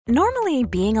Normally,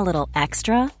 being a little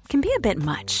extra can be a bit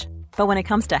much, but when it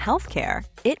comes to healthcare,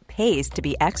 it pays to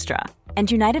be extra. And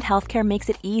United Healthcare makes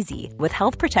it easy with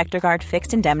Health Protector Guard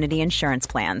fixed indemnity insurance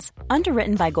plans.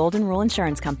 Underwritten by Golden Rule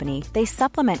Insurance Company, they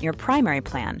supplement your primary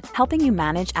plan, helping you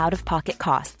manage out-of-pocket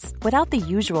costs without the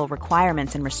usual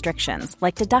requirements and restrictions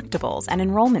like deductibles and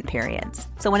enrollment periods.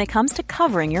 So when it comes to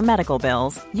covering your medical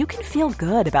bills, you can feel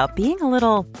good about being a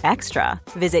little extra.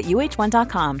 Visit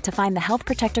uh1.com to find the Health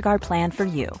Protector Guard plan for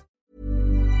you.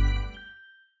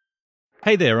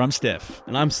 Hey there, I'm Steph.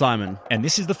 And I'm Simon. And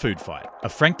this is The Food Fight, a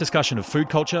frank discussion of food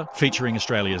culture featuring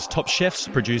Australia's top chefs,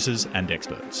 producers and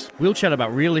experts. We'll chat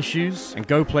about real issues and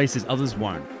go places others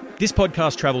won't. This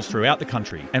podcast travels throughout the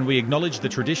country and we acknowledge the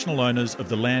traditional owners of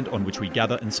the land on which we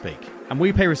gather and speak. And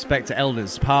we pay respect to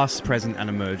elders past, present and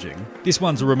emerging. This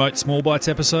one's a remote small bites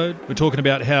episode. We're talking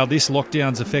about how this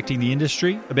lockdown's affecting the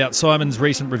industry, about Simon's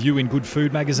recent review in Good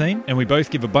Food magazine, and we both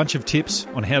give a bunch of tips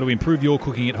on how to improve your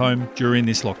cooking at home during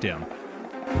this lockdown.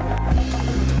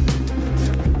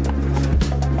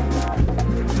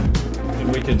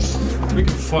 And we can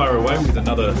fire away with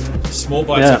another small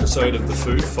bites episode of The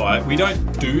Food Fight. We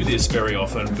don't do this very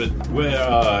often, but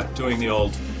we're doing the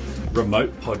old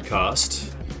remote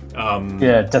podcast.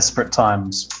 Desperate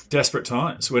times. Desperate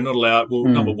times. We're not allowed. Well,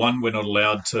 number one, we're not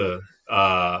allowed to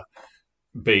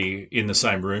be in the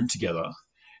same room together,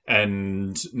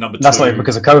 and number two, that's not even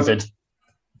because of COVID.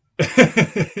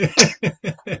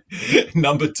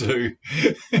 Number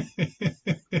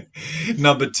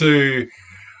two,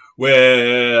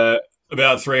 we're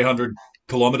about 300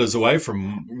 kilometers away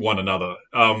from one another.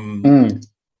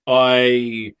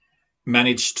 I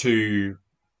managed to,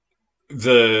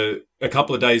 a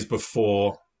couple of days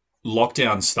before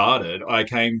lockdown started, I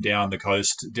came down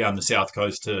the south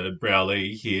coast to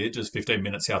Browley here, just 15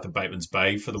 minutes south of Batemans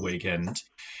Bay for the weekend.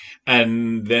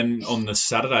 And then on the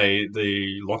Saturday,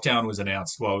 the lockdown was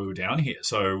announced while we were down here.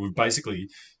 So we basically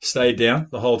stayed down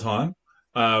the whole time.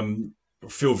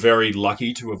 Feel very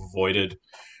lucky to have avoided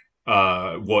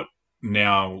what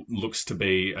now looks to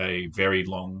be a very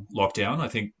long lockdown. I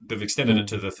think they've extended it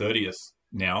to the 30th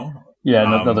now. Yeah,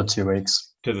 another 2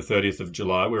 weeks. To the 30th of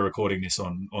July. We're recording this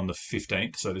on the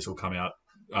 15th, so this will come out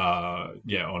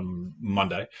on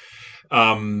Monday.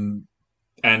 And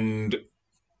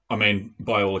I mean,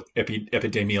 by all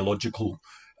epidemiological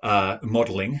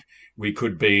modelling, we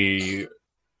could be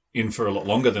in for a lot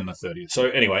longer than the 30th. So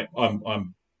anyway,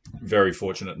 I'm very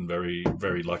fortunate and very,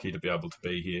 very lucky to be able to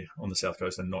be here on the South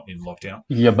Coast and not in lockdown.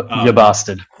 You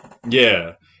bastard.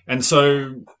 Yeah. And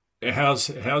so how's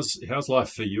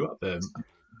life for you up there?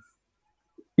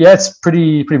 Yeah, it's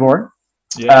pretty boring.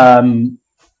 Yeah.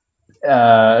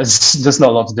 It's just not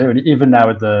a lot to do. And even now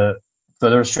with the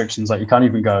further restrictions, like you can't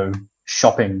even go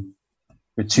shopping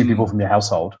with two people from your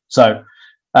household. So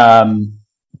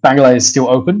Bangalore is still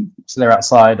open, so they're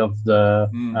outside of the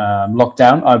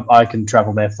lockdown. I can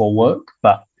travel there for work,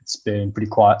 but it's been pretty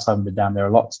quiet, so I haven't been down there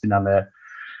a lot. It's been down there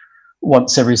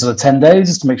once every sort of 10 days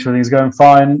just to make sure things are going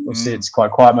fine. Obviously, it's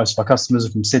quite quiet. Most of our customers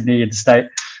are from Sydney, interstate.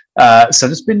 So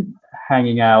just been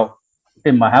hanging out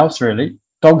in my house, really.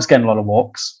 Dog's getting a lot of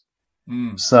walks.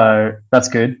 So that's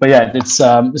good. But yeah,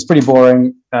 it's pretty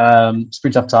boring. It's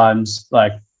pretty tough times.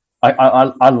 Like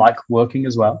I like working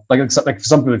as well. Like for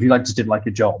some people, if you just didn't like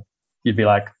your job, you'd be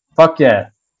like, fuck yeah,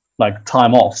 like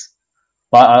time off.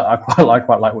 But I quite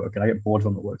like working. I get bored when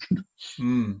I'm not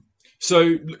working.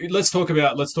 So let's talk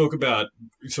about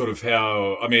sort of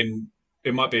how, I mean,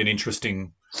 it might be an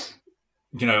interesting,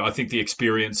 I think the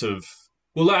experience of,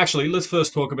 well, actually, let's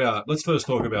first talk about what's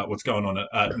going on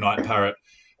at Night Parrot.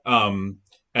 And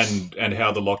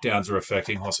how the lockdowns are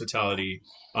affecting hospitality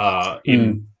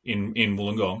in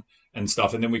Wollongong and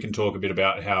stuff, and then we can talk a bit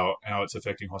about how it's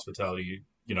affecting hospitality,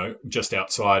 just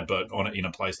outside, but in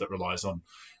a place that relies on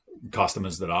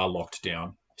customers that are locked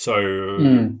down.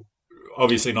 So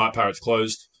obviously, Night Parrot's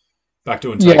closed, back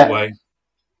doing takeaway.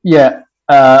 Yeah,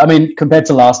 I mean, compared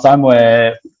to last time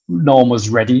where no one was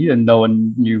ready and no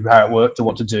one knew how it worked or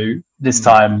what to do, this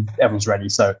time everyone's ready.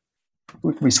 So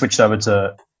we switched over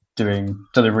to doing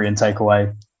delivery and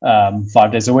takeaway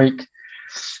 5 days a week.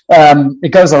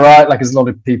 It goes all right. Like there's a lot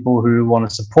of people who want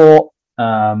to support.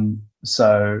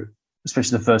 So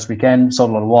especially the first weekend,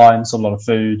 sold a lot of wine, sold a lot of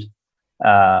food.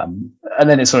 And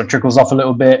then it sort of trickles off a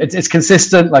little bit. It's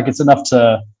consistent. Like it's enough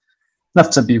to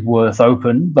be worth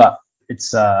open, but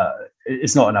it's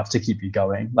not enough to keep you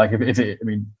going. Like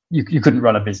you couldn't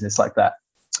run a business like that.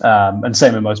 And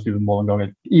same with most people in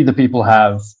Wollongong. Either people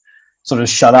have sort of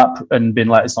shut up and been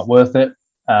like, it's not worth it,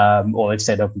 or they've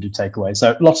stayed open to do takeaway.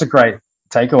 So lots of great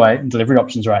takeaway and delivery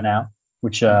options right now,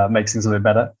 which makes things a little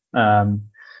bit better.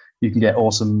 You can get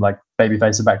awesome like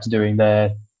Babyface are back to doing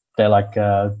their like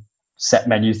set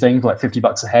menu thing for like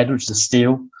 $50 a head, which is a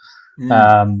steal.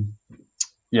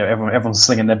 Everyone's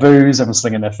slinging their booze, everyone's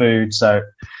slinging their food, so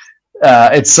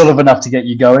it's sort of enough to get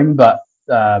you going. But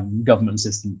government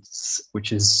assistance,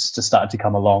 which is just started to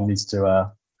come along, needs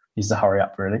to hurry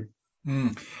up really.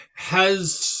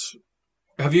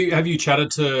 Have you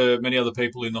chatted to many other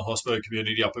people in the hospital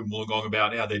community up in Wollongong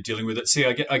about how they're dealing with it? See,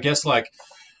 I guess like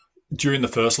during the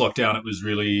first lockdown, it was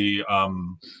really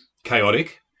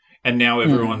chaotic, and now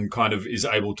everyone kind of is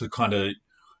able to kind of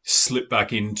slip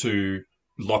back into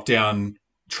lockdown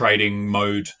trading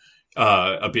mode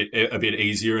a bit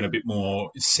easier and a bit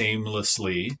more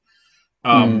seamlessly.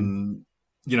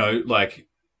 Like,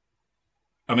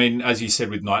 I mean, as you said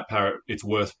with Night Parrot, it's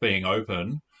worth being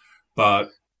open, but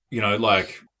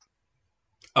like,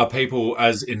 are people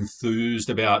as enthused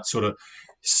about sort of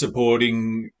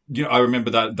supporting? I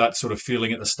remember that sort of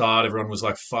feeling at the start. Everyone was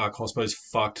like, "Fuck, hospo's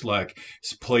fucked." Like,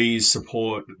 please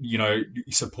support.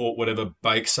 Support whatever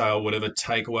bake sale, whatever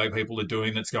takeaway people are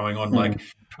doing that's going on. Like,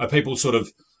 are people sort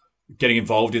of getting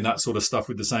involved in that sort of stuff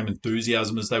with the same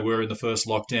enthusiasm as they were in the first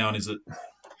lockdown? Is it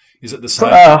the same?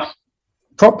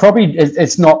 Probably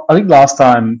it's not. I think last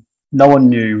time no one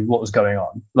knew what was going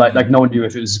on. Like no one knew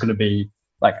if it was going to be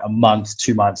like a month,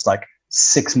 2 months, like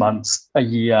 6 months, a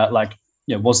year. Like,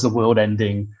 was the world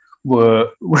ending? Were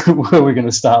we going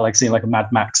to start like seeing like a Mad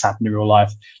Max happen in real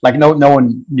life? Like no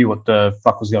one knew what the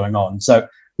fuck was going on. So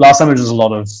last time it was a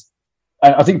lot of,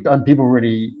 I think people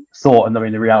really thought, and I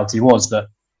mean the reality was that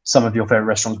some of your favorite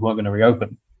restaurants weren't going to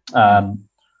reopen.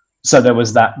 So there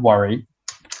was that worry,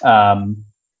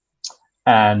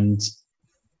 and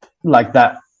like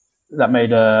that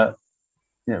made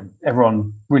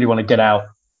everyone really want to get out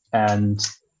and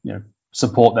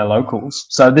support their locals.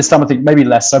 So this time I think maybe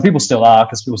less so. People still are,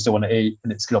 because people still want to eat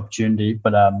and it's a good opportunity,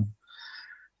 but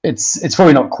it's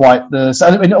probably not quite the. So,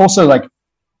 I mean, also, like,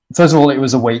 first of all, it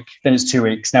was a week, then it's 2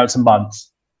 weeks, now it's a month.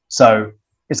 So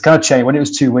it's kind of changed. When it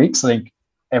was 2 weeks, I think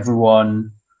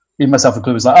everyone, even myself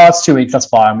included, was like, "Oh, it's 2 weeks, that's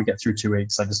fine. We get through 2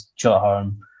 weeks. I just chill at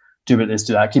home, do a bit of this,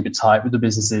 do that, keep it tight with the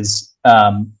businesses."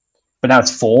 But now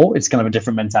it's 4. It's kind of a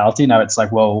different mentality. Now it's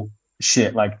like, well,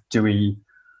 shit. Like, do we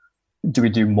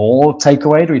do more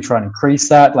takeaway? Do we try and increase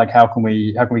that? Like, how can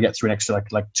we get through an extra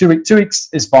like 2 weeks? 2 weeks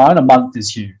is fine. A month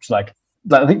is huge. Like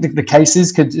I think the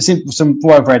cases could, from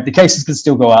what I've read, the cases could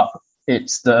still go up.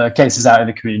 It's the cases out in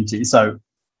the community. So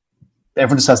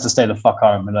everyone just has to stay the fuck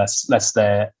home unless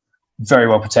they're very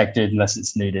well protected, unless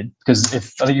it's needed. Because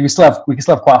I think we can still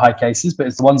have quite high cases, but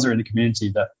it's the ones that are in the community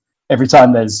that every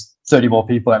time there's 30 more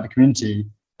people out in the community,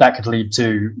 that could lead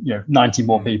to 90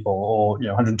 more people or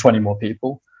 120 more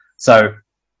people. So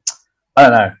I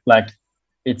don't know. Like,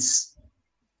 it's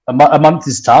a month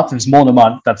is tough. If it's more than a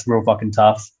month, that's real fucking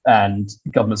tough. And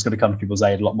government's going to come to people's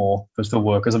aid a lot more for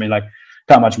workers. I mean, like,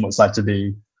 can't imagine what it's like to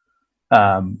be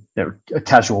a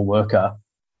casual worker,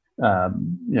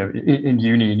 in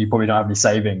uni, and you probably don't have any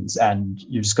savings, and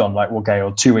you've just gone like, okay,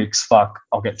 or 2 weeks, fuck,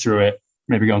 I'll get through it.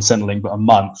 Maybe go on Centrelink, but a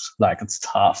month, like, it's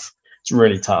tough. It's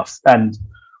really tough. And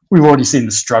we've already seen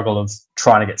the struggle of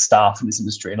trying to get staff in this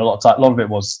industry. And a lot of it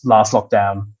was last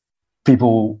lockdown.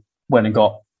 People went and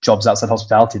got jobs outside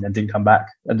hospitality and then didn't come back.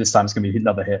 And this time it's going to be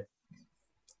another hit.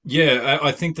 Yeah,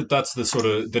 I think that's the sort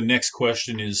of the next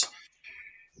question is,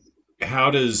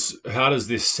 how does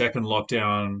this second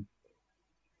lockdown,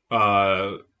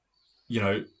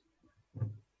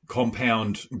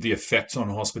 compound the effects on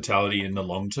hospitality in the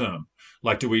long term?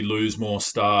 Like, do we lose more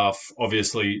staff?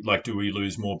 Obviously, like, do we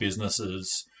lose more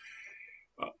businesses?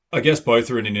 I guess both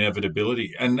are an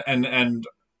inevitability. And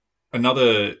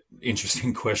another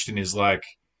interesting question is, like,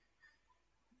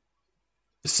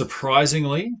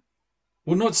 surprisingly,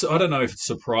 I don't know if it's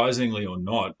surprisingly or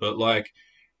not, but like,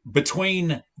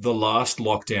 between the last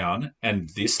lockdown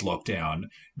and this lockdown,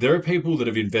 there are people that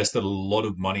have invested a lot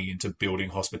of money into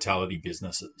building hospitality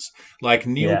businesses. Like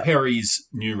Neil Perry's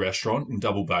new restaurant in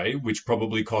Double Bay, which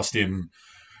probably cost him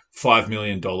 $5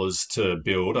 million to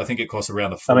build. I think it cost around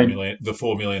the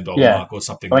 $4 million mark or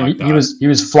something like that. He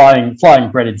was flying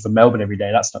bread in from Melbourne every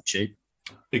day. That's not cheap.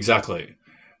 Exactly.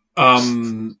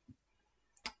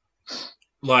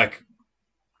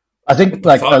 I think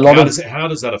how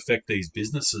does that affect these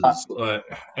businesses? I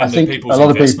think a lot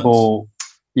of people,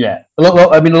 a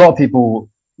lot of people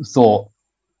thought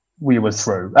we were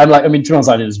through, and like, I mean, to be honest,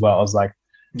 I did as well. I was like,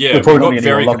 we're probably not going to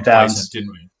get more lockdowns,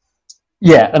 didn't we?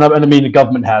 Yeah, and I mean, the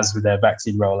government has with their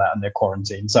vaccine rollout and their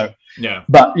quarantine. So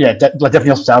definitely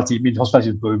hospitality. I mean, hospitality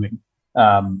is booming.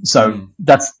 That's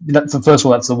first of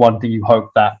all, that's the one thing you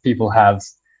hope that people have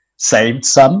saved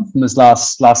some from this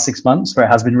last 6 months, where it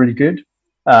has been really good.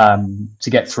 to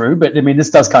get through. But I mean, this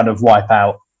does kind of wipe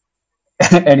out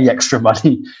any extra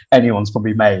money anyone's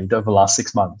probably made over the last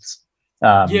 6 months.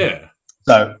 So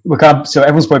so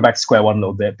everyone's going back to square one a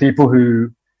little bit. People who,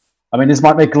 I mean, this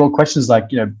might make a lot of questions like,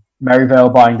 Maryvale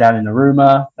buying down in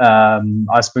Aruma,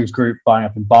 Icebergs Group buying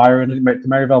up in Byron,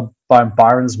 Maryvale buying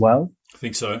Byron as well. I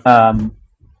think so.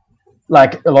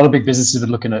 Like a lot of big businesses are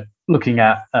looking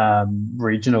at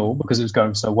regional because it was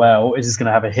going so well. Is this going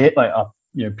to have a hit? Like,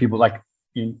 people like,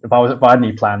 if I had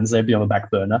any plans, they'd be on the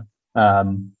back burner.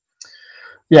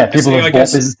 People have bought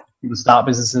business, people start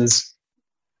businesses.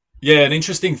 Yeah, an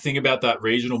interesting thing about that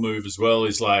regional move as well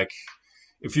is like,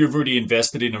 if you've already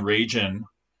invested in a region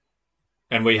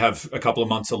and we have a couple of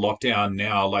months of lockdown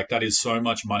now, like that is so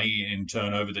much money in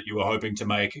turnover that you were hoping to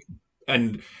make.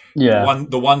 And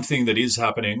the one thing that is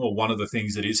happening, or one of the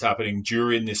things that is happening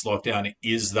during this lockdown,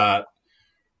 is that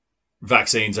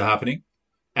vaccines are happening.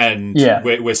 And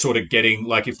we're sort of getting,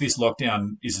 like, if this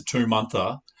lockdown is a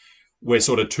 2-monther, we're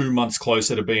sort of 2 months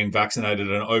closer to being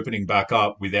vaccinated and opening back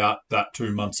up without that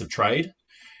 2 months of trade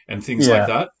and things like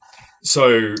that.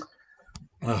 So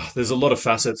there's a lot of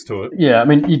facets to it. Yeah, I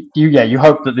mean, you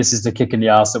hope that this is the kick in the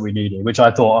ass that we needed, which I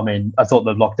thought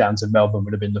the lockdowns in Melbourne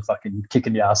would have been the fucking kick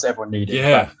in the ass that everyone needed.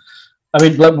 Yeah. But, I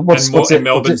mean,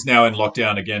 Melbourne's now in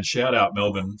lockdown again. Shout out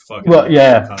Melbourne. Fucking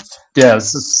it's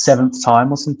the 7th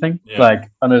time or something. Yeah. Like,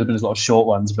 I know there's been a lot of short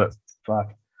ones, but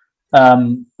fuck. I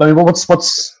mean, what's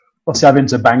obviously I've been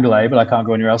to Bangalore, but I can't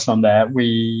go anywhere else from there.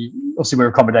 We're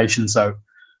accommodation, so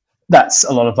that's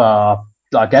a lot of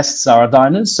our guests are our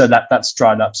diners, so that's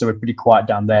dried up. So we're pretty quiet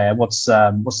down there. What's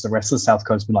the rest of the South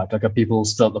Coast been like? Like, are people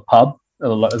still at the pub?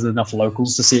 Is there enough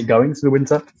locals to see it going through the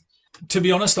winter? To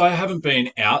be honest, I haven't been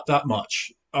out that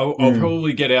much. I'll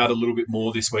probably get out a little bit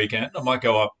more this weekend. I might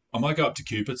go up to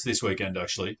Cupid's this weekend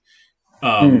actually.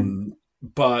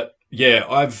 But yeah,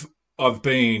 I've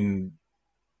been.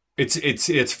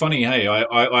 It's funny, hey.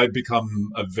 I've become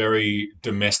a very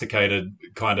domesticated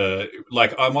kind of,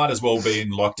 like, I might as well be in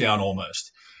lockdown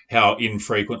almost. How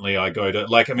infrequently I go to,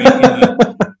 like, I mean,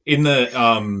 in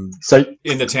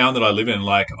the town that I live in,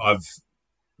 like,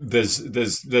 there's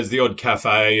the odd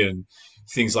cafe and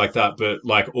things like that, but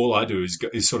like all I do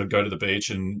is sort of go to the beach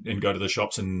and go to the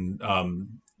shops and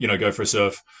go for a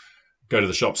surf. Go to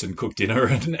the shops and cook dinner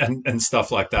and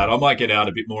stuff like that. I might get out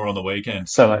a bit more on the weekend.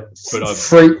 So, like,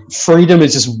 freedom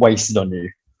is just wasted on you.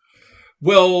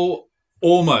 Well,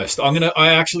 almost.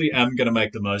 I actually am gonna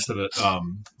make the most of it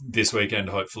this weekend,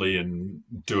 hopefully, and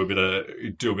do a bit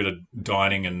of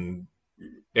dining and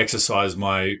exercise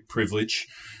my privilege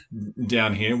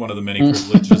down here. One of the many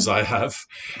privileges I have,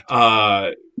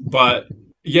 but.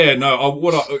 Yeah, no.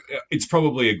 It's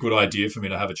probably a good idea for me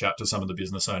to have a chat to some of the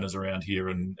business owners around here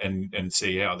and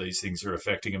see how these things are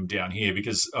affecting them down here.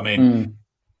 Because I mean,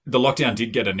 the lockdown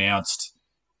did get announced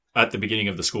at the beginning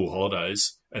of the school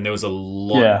holidays, and there was a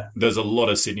lot. Yeah. There's a lot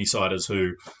of Sydney-siders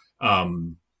who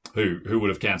would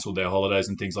have cancelled their holidays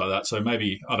and things like that. So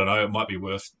maybe, I don't know, it might be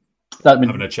worth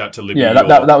having a chat to Libby. Yeah,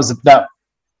 that was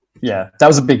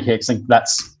a big hit. I think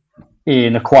that's.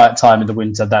 In a quiet time in the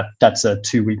winter, that's a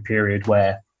 2-week period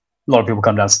where a lot of people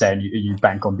come down, stay, and you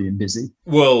bank on being busy.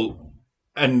 Well,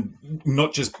 and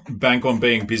not just bank on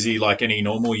being busy like any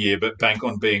normal year, but bank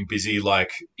on being busy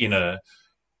like in a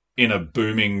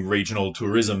booming regional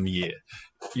tourism year.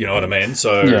 You know what I mean?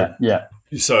 So yeah.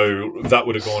 So that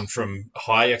would have gone from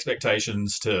high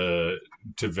expectations to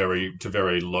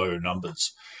very low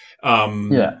numbers.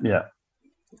 Yeah.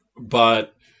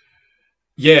 But.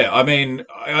 Yeah, I mean,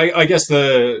 I guess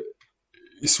the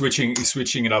switching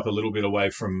it up a little bit away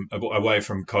from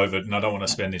COVID, and I don't want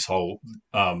to spend this whole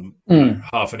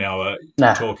half an hour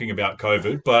talking about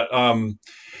COVID, but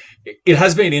it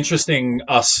has been interesting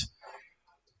us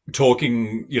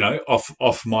talking,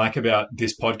 off mic about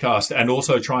this podcast, and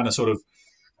also trying to sort of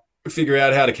figure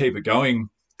out how to keep it going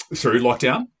through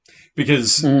lockdown,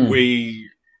 because we.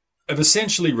 I've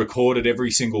essentially recorded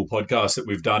every single podcast that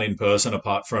we've done in person,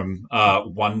 apart from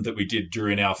one that we did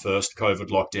during our first COVID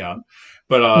lockdown.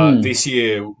 But this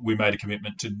year we made a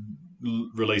commitment to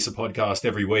release a podcast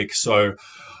every week. So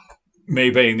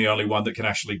me being the only one that can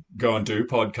actually go and do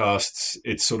podcasts,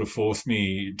 it sort of forced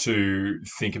me to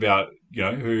think about,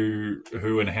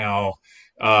 who and how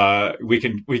we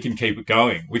can keep it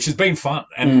going, which has been fun.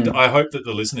 And I hope that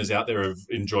the listeners out there have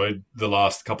enjoyed the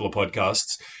last couple of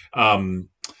podcasts.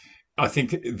 I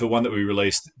think the one that we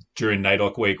released during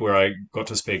NAIDOC week, where I got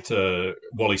to speak to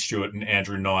Wally Stewart and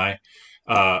Andrew Nye,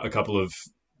 a couple of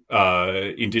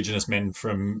Indigenous men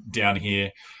from down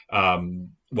here,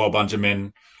 Walbunja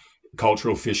men,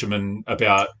 cultural fishermen,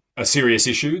 about a serious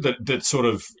issue that sort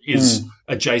of is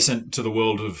adjacent to the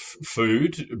world of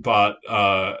food, but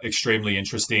extremely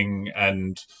interesting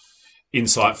and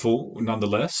insightful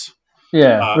nonetheless.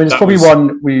 Yeah, I mean, it's probably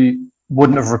one we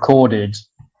wouldn't have recorded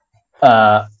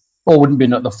or wouldn't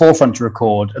been at the forefront to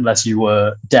record unless you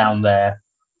were down there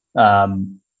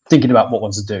thinking about what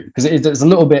ones to do. Because it's a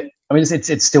little bit, I mean,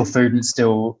 it's still food and it's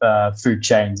still food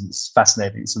chains. And it's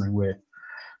fascinating. It's something we're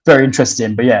very interested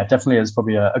in. But yeah, definitely is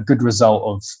probably a good result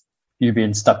of you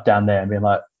being stuck down there and being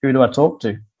like, who do I talk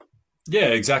to? Yeah,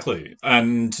 exactly.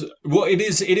 And well, it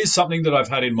is something that I've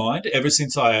had in mind ever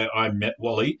since I met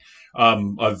Wally.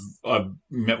 I've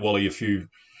met Wally a few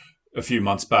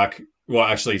months back. Well,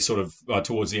 actually, sort of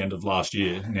towards the end of last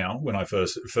year now, when I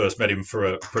first met him for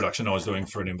a production I was doing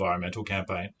for an environmental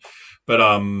campaign. But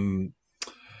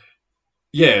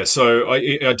yeah, so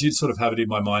I did sort of have it in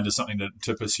my mind as something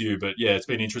to pursue. But yeah, it's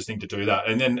been interesting to do that.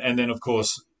 And then of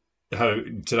course,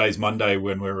 today's Monday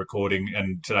when we're recording,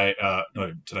 and today's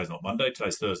not Monday.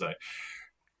 Today's Thursday.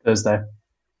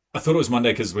 I thought it was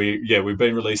Monday because we've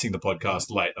been releasing the podcast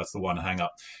late. That's the one hang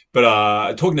up.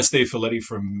 But talking to Steve Folletti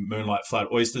from Moonlight Flat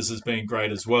Oysters has been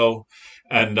great as well.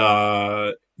 And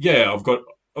I've got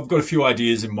a few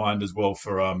ideas in mind as well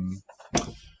for other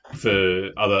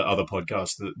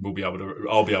podcasts that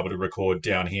I'll be able to record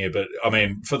down here. But I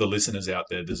mean, for the listeners out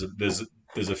there, there's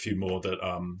a few more that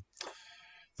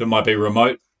might be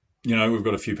remote. You know, we've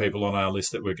got a few people on our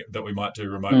list that we might do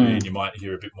remotely, and you might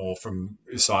hear a bit more from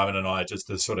Simon and I just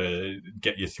to sort of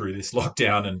get you through this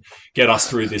lockdown and get us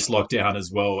through this lockdown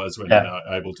as well as we're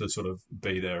able to sort of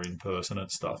be there in person and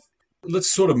stuff.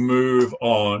 Let's sort of move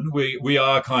on. We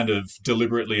are kind of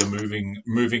deliberately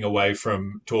moving away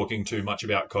from talking too much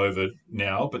about COVID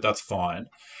now, but that's fine.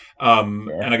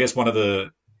 And I guess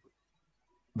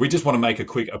we just want to make a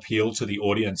quick appeal to the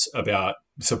audience about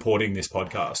supporting this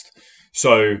podcast.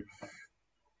 So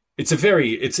it's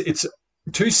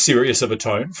too serious of a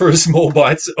tone for a Small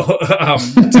Bites,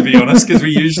 to be honest, because we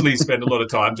usually spend a lot of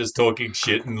time just talking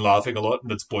shit and laughing a lot, and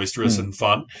it's boisterous and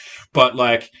fun. But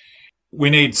like, we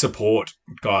need support,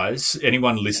 guys.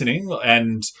 Anyone listening,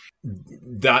 and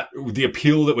that the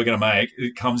appeal that we're going to make,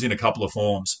 it comes in a couple of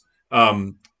forms.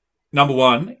 Number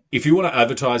one, if you want to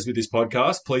advertise with this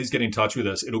podcast, please get in touch with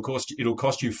us. It'll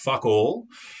cost you fuck all.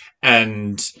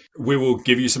 And we will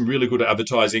give you some really good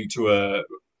advertising to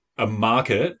a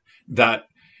market that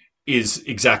is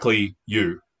exactly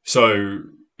you. So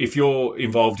if you're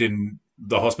involved in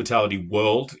the hospitality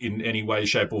world in any way,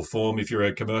 shape or form, if you're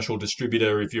a commercial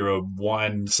distributor, if you're a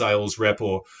wine sales rep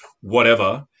or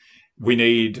whatever, we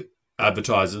need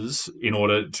advertisers in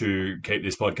order to keep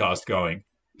this podcast going.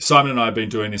 Simon and I have been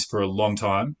doing this for a long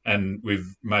time, and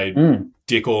we've made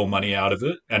dick all money out of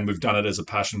it, and we've done it as a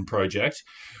passion project.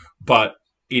 But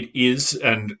it is,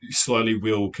 and slowly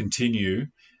will continue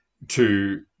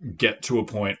to get to a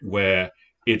point where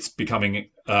it's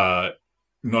becoming not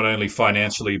only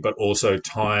financially but also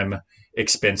time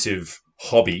expensive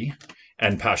hobby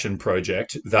and passion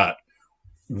project that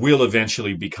will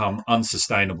eventually become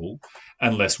unsustainable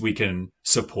unless we can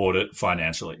support it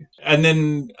financially. And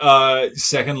then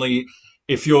secondly,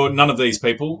 if you're none of these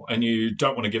people and you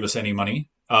don't want to give us any money,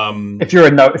 if you're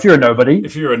a nobody,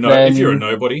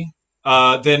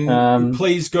 then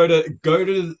please go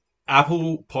to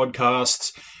Apple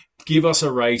Podcasts, give us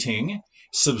a rating,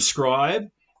 subscribe,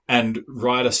 and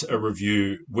write us a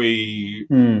review. We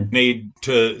need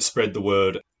to spread the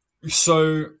word.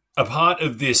 So a part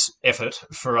of this effort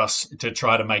for us to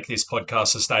try to make this podcast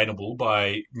sustainable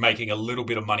by making a little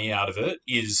bit of money out of it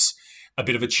is a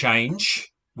bit of a change.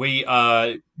 We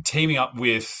are teaming up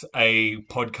with a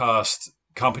podcast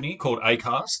company called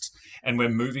Acast, and we're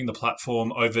moving the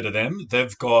platform over to them.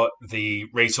 They've got the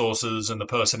resources and the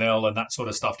personnel and that sort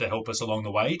of stuff to help us along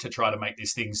the way to try to make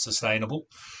this thing sustainable.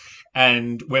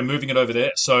 And we're moving it over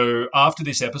there. So after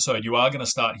this episode, you are going to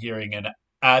start hearing an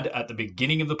ad at the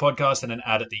beginning of the podcast and an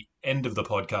ad at the end of the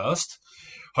podcast.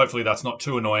 Hopefully that's not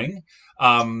too annoying.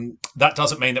 That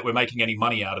doesn't mean that we're making any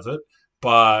money out of it,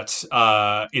 but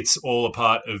it's all a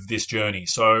part of this journey.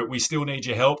 So we still need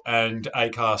your help, and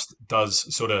Acast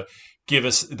does sort of give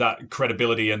us that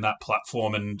credibility and that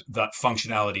platform and that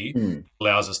functionality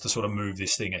allows us to sort of move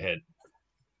this thing ahead.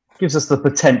 Gives us the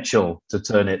potential to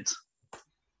turn it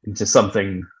into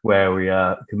something where we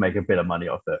can make a bit of money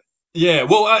off it. Yeah,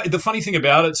 well, the funny thing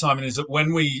about it, Simon, is that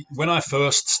when I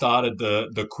first started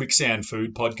the Quicksand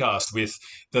Food podcast, with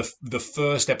the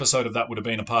first episode of that would have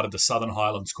been a part of the Southern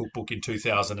Highlands Cookbook in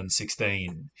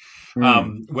 2016.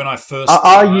 When I first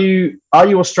are you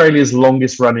Australia's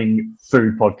longest running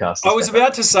food podcast? I was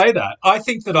about to say that. I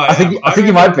think that I think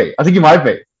you might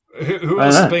be. Who I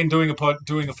else don't has know. been doing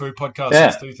a food podcast Yeah.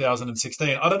 since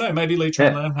 2016? I don't know. Maybe Lee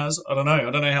Tran Yeah. Lam has. I don't know.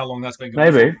 I don't know how long that's been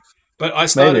going for. Maybe. But I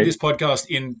started Maybe. this podcast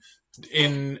in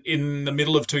the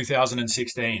middle of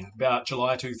 2016, about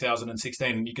July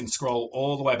 2016, and you can scroll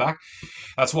all the way back.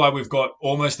 That's why we've got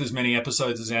almost as many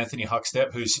episodes as Anthony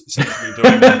Huckstep, who seems to be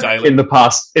doing them daily in the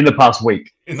past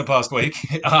week. in the past week.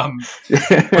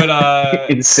 But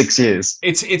In 6 years.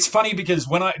 it's funny because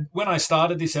when I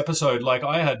started this episode, like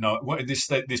I had this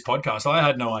podcast, I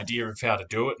had no idea of how to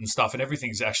do it and stuff, and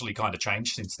everything's actually kind of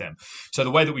changed since then. So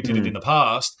the way that we did it in the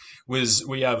past was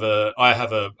I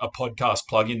have a podcast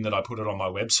plugin that I put it on my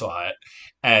website,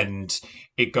 and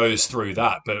it goes through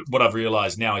that. But what I've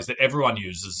realized now is that everyone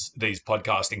uses these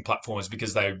podcasting platforms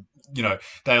because they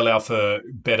allow for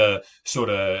better sort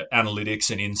of analytics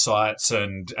and insights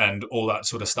and all that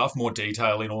sort of stuff, more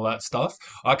detail in all that stuff.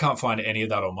 I can't find any of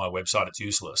that on my website. It's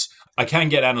useless. I can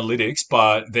get analytics,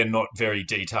 but they're not very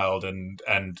detailed and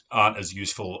aren't as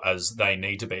useful as they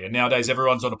need to be. And nowadays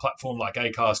everyone's on a platform like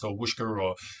Acast or Whooshkaa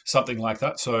or something like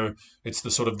that. So it's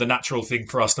the sort of the natural thing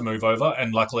for us to move over.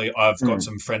 And luckily I've got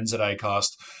some friends at Acast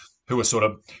who are sort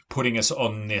of putting us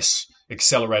on this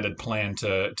accelerated plan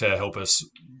to help us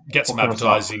get some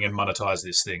advertising and monetize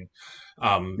this thing.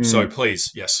 So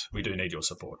please, yes, we do need your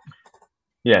support.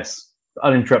 Yes.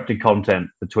 Uninterrupted content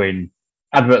between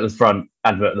advert at the front,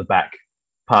 advert at the back,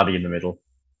 party in the middle.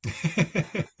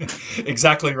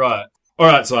 Exactly right. All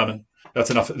right, Simon. That's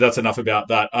enough about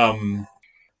that.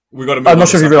 We've got to move I'm on not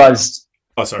to sure if you something. realised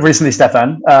Oh, sorry. recently,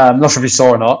 Stefan. I'm not sure if you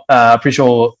saw or not. Pretty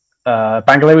sure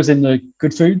Bangalore was in the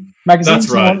Good Food magazine. That's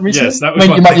right. Recently. Yes, that was I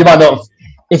mean, you might not have.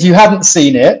 If you haven't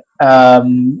seen it,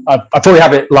 I probably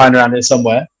have it lying around here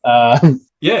somewhere.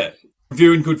 Yeah.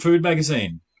 Reviewing Good Food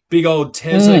magazine. Big old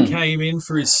Tezza came in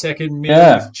for his second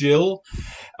meal with Jill.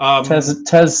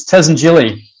 Tez and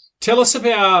Jilly. Tell us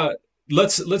about.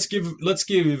 Let's give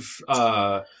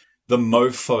the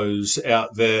mofos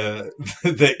out there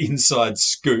the inside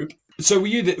scoop. So were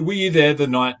you there the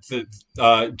night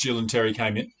that Jill and Terry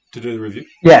came in to do the review?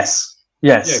 Yes,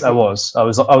 Yeah, cool. I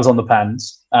was on the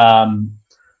pans.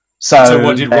 So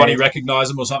what, did Ronnie recognise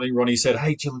them or something? Ronnie said,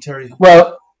 "Hey, Jill and Terry."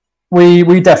 Well, we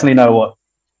definitely know what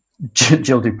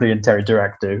Jill Dupley and Terry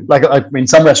Dirac do. Like, I mean,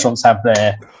 some restaurants have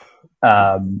their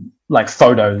like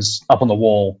photos up on the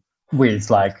wall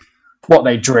with like what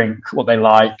they drink, what they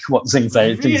like, what things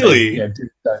they Really? do.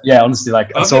 Yeah, honestly,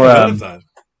 like I I've saw. never heard of that.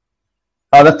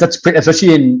 Oh, that's pretty,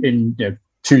 especially in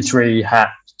 2-3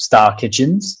 hat star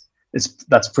kitchens.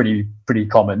 That's pretty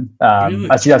common. Really?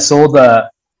 Actually, I saw the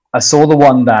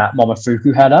one that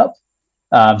Momofuku had up.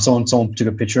 Someone took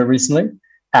a picture of it recently,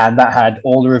 and that had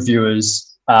all the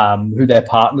reviewers who their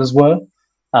partners were.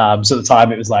 So at the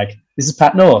time, it was like, this is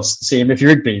Pat Norse, see him if you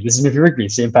Rigby. This is Miffy Rigby,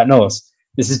 see him Pat Norse.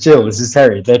 This is Jill, this is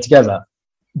Terry. They're together.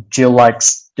 Jill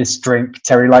likes this drink.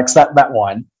 Terry likes that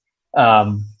wine.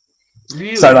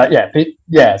 Really? So like,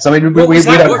 yeah. So I mean, we don't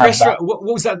have restaurant? that. What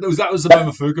was that? That was the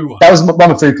Momofuku one. That was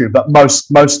Momofuku, but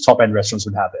most top end restaurants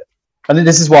would have it. I think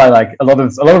this is why like a lot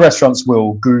of restaurants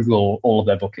will Google all of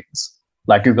their bookings,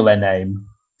 like Google their name,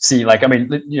 see like, I mean,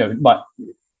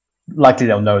 likely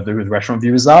they'll know who the restaurant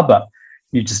viewers are, but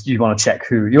you want to check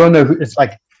you want to know who. It's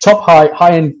like top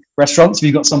high end restaurants. If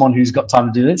you've got someone who's got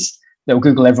time to do this, they'll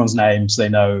Google everyone's name so they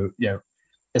know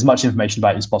as much information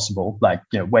about you as possible, like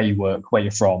where you work, where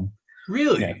you're from.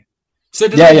 Really? Yeah. So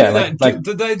did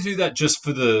they do that just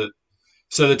for the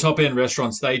top end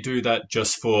restaurants? They do that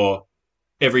just for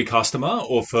every customer,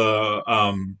 or for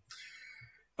are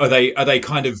they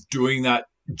kind of doing that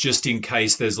just in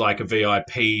case there's like a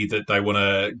VIP that they want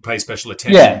to pay special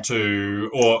attention to,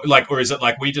 or is it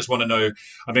like we just want to know?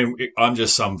 I mean, I'm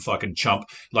just some fucking chump.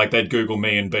 Like they'd Google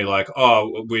me and be like,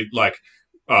 oh, we like.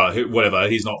 Whatever,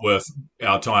 he's not worth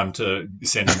our time to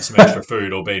send him some extra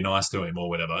food or be nice to him or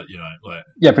whatever, like.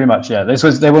 Yeah, pretty much. Yeah,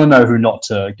 they want to know who not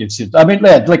to give to. I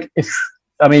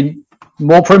mean,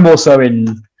 more so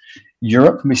in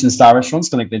Europe, Michelin star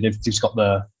restaurants. I think they've just got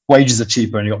the wages are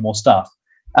cheaper and you got more stuff.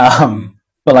 But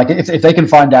like, if they can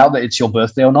find out that it's your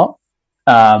birthday or not,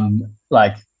 via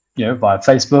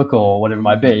Facebook or whatever it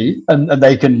might be, and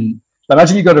they can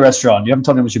imagine you go to a restaurant, you haven't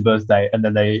told them it's your birthday, and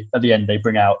then at the end they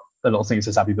bring out a little thing that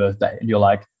says happy birthday, and you're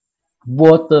like,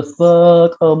 what the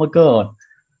fuck? Oh my god.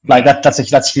 Like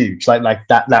that's huge. Like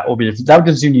that will be that would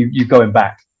consume you going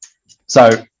back.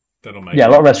 So that'll make a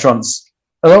lot of restaurants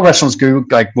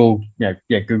Google will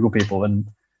Google people, and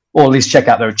or at least check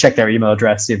their email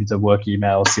address, see if it's a work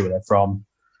email, see where they're from.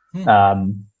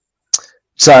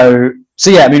 So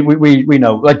yeah, I mean we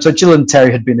know, like, so Jill and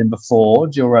Terry had been in before.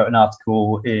 Jill wrote an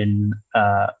article in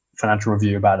Financial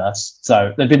Review about us.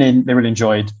 So they've been in, they really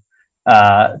enjoyed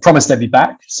promised they'd be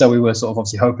back. So we were sort of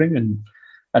obviously hoping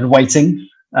and waiting.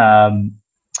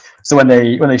 So when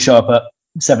they show up at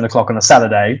 7:00 on a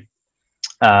Saturday,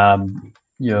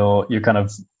 you're kind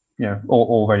of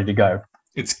all ready to go.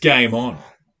 It's game on.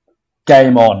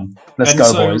 Game on. Let's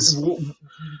go, boys.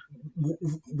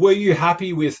 Were you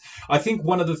happy with? I think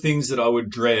one of the things that I would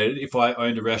dread if I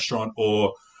owned a restaurant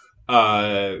or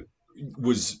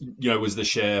was the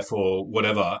chef or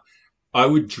whatever, I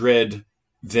would dread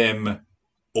them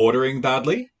ordering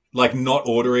badly, like not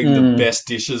ordering the best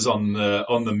dishes on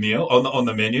the meal on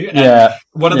the menu. And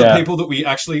one of the people that we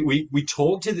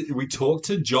talked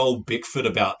to Joel Bickford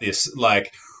about this,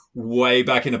 like way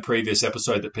back in a previous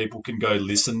episode that people can go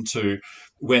listen to,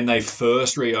 when they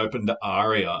first reopened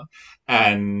Aria,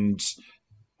 and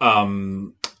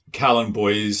Callan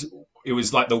Boys. It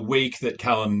was like the week that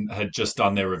Callan had just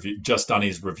done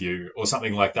his review or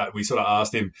something like that. We sort of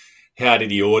asked him, how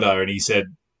did he order? And he said,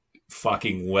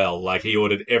 fucking well. Like, he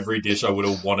ordered every dish I would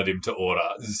have wanted him to order.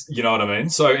 You know what I mean?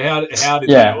 So how did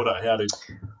he order?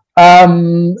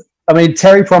 I mean,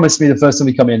 Terry promised me the first time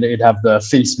we come in that he'd have the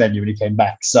feast menu when he came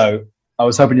back. So I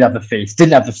was hoping he'd have the feast.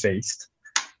 Didn't have the feast.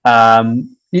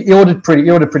 He ordered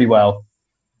pretty well.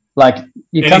 Like,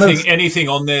 anything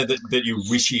on there that you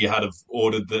wish he had have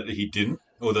ordered that he didn't,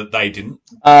 or that they didn't?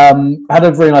 Had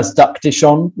a very nice duck dish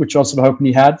on, which I was sort of hoping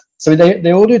he had. So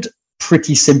they ordered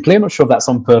pretty simply. I'm not sure if that's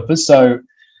on purpose. So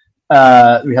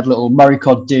we had a little Murray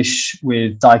cod dish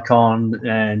with daikon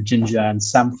and ginger and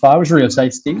samphire. It was really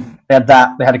tasty. They had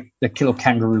that. They had a little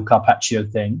kangaroo carpaccio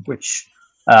thing, which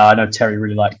I know Terry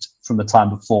really liked from the time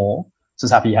before. So I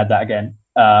was happy he had that again.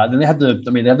 Then they had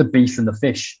the beef and the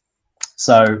fish.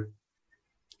 So,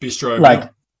 bistro, like,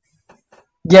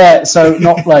 yeah. So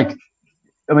not like,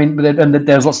 I mean, and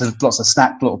there's lots of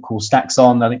little cool snacks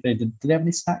on. I think they did. Did they have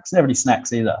any snacks? They didn't have any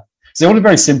snacks either. So they ordered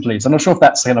very simply. So I'm not sure if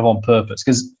that's kind of on purpose,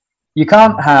 because you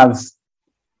can't have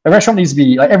a restaurant needs to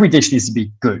be like, every dish needs to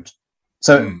be good.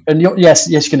 So and yes,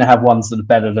 you're going to have ones that are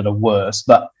better, that are worse,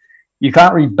 but you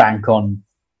can't really bank on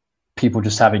people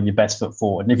just having your best foot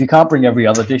forward. And if you can't bring every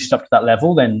other dish up to that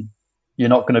level, then you're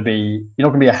not going to be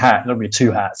a hat, not going to be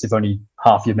two hats if only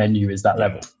half your menu is that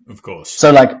level. Of course.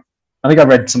 So, like, I think I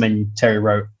read something Terry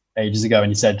wrote ages ago, and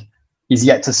he said he's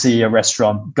yet to see a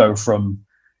restaurant go from,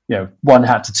 one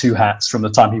hat to two hats from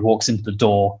the time he walks into the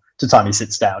door to the time he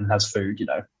sits down and has food.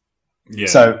 Yeah.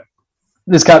 So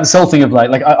this whole thing of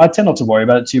like I tend not to worry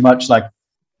about it too much. Like, I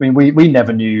mean, we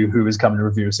never knew who was coming to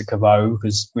review us at Caveau,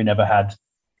 because we never had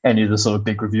any of the sort of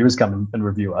big reviewers come and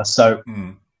review us. So.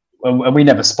 And we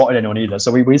never spotted anyone either,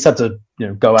 so we just had to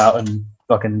go out and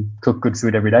fucking cook good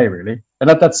food every day, really. And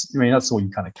that's all you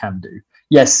kind of can do.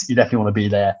 Yes, you definitely want to be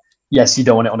there. Yes, you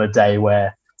don't want it on a day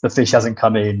where the fish hasn't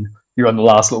come in, you're on the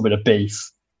last little bit of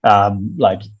beef,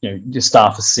 your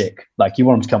staff are sick. Like, you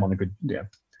want them to come on a good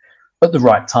at the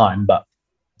right time. But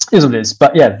it is what it is.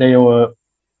 But yeah, they were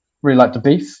really liked the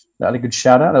beef. They had a good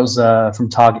shout out. That was from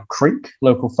Target Creek,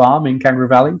 local farm in Kangaroo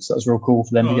Valley. So that was real cool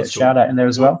for them to get a shout out in there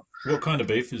as well. What kind of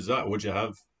beef is that? What'd you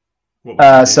have?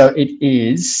 So it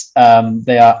is,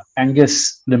 they are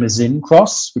Angus Limousin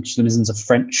cross, which Limousin's a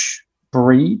French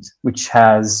breed, which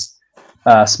has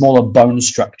smaller bone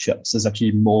structure. So there's actually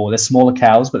they're smaller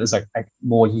cows, but there's like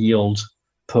more yield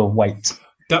per weight.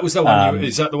 That was the one.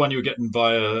 Is that the one you were getting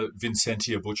via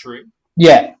Vincentia Butchery?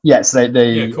 Yeah. So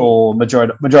they cool. or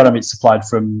majority of meat supplied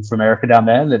from Erica down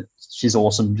there. She's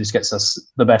awesome. Just gets us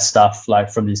the best stuff,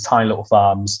 like from these tiny little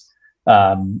farms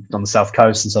on the south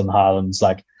coast and Southern Highlands,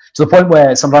 like to the point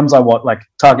where sometimes I want, like,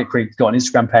 Target Creek got an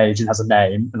Instagram page and has a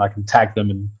name and I can tag them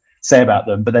and say about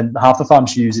them, but then half the farm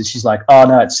she uses, she's like, oh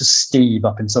no, it's just Steve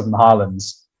up in Southern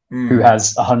Highlands who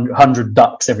has 100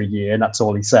 ducks every year and that's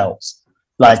all he sells.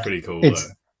 Like, that's pretty cool.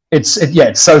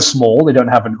 It's so small, they don't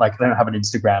have an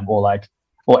Instagram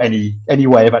or any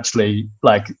way of actually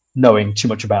like knowing too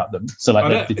much about them. So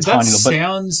like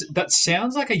that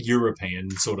sounds like a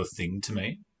European sort of thing to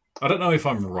me. I don't know if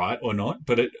I'm right or not,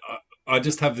 but I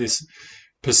just have this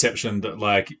perception that,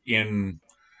 like, in,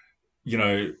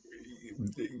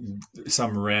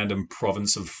 some random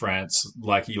province of France,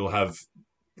 like, you'll have,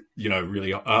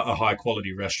 really a high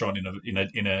quality restaurant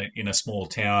in a small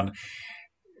town,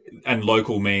 and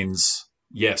local means,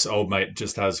 yes, old mate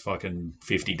just has fucking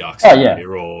 50 ducks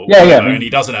here or whatever, and he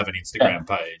doesn't have an Instagram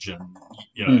page,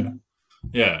 and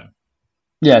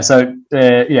Yeah, so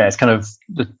it's kind of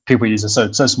the people use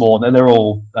are so small, and they're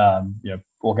all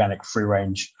organic, free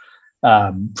range,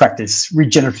 practice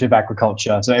regenerative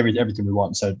agriculture. So everything we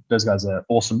want. So those guys are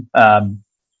awesome.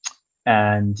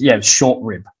 And short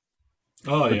rib,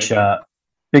 which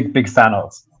big fan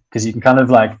of, because you can kind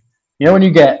of, like, when you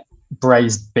get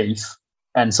braised beef,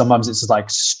 and sometimes it's like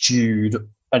stewed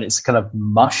and it's kind of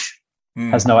mush,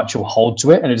 has no actual hold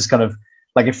to it, and it just kind of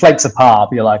like it flakes apart.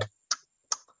 But you're like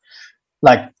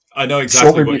I know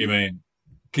exactly what you mean.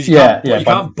 Because you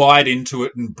can't bite into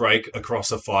it and break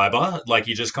across a fiber. Like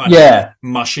you're just kind of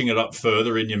mushing it up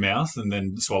further in your mouth and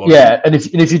then swallowing it. Yeah, and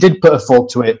if you did put a fork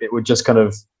to it, it would just kind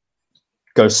of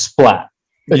go splat.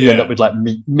 And you end up with like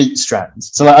meat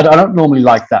strands. So like, I don't normally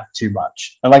like that too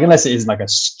much. And like unless it is like a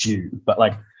stew, but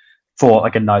like for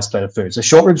like a nice plate of food. So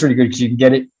short ribs really good because you can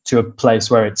get it to a place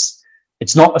where it's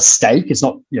not a steak, it's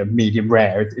not medium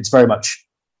rare. It's very much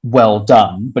well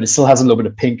done, but it still has a little bit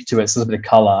of pink to it, still has a bit of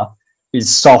color. Is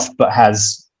soft but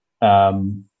has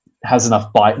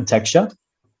enough bite and texture.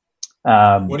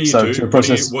 What do you do?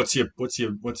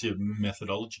 What's your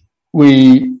methodology?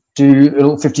 We do a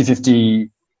little 50-50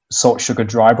 salt sugar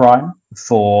dry brine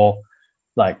for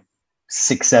like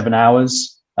 6-7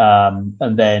 hours,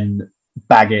 and then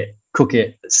bag it, cook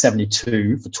it at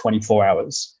 72 for 24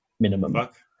 hours minimum.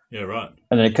 Fuck. Yeah, right.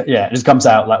 And then it just comes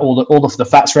out like all the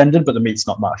fat's rendered, but the meat's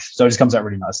not mushed, so it just comes out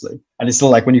really nicely. And it's still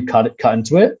like when you cut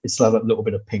into it, it still has a little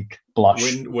bit of pink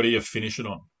blush. What do you finish it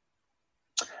on?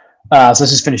 So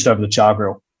it's just finished over the char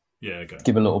grill. Yeah, okay.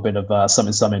 Give a little bit of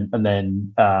something, and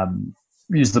then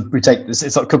we take this.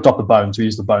 It's like cooked off the bones. We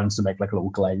use the bones to make like a little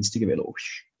glaze to give it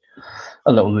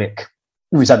a little lick.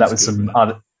 We had that with some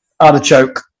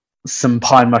artichoke, some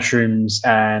pine mushrooms,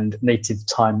 and native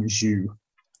thyme jus.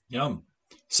 Yum.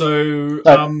 So,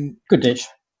 good dish.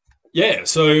 Yeah.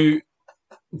 So,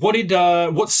 what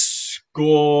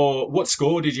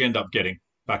score did you end up getting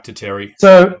back to Terry?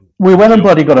 So we went and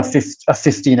bloody got a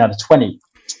 15 out of 20,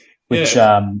 which.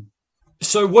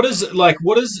 So what does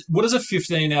a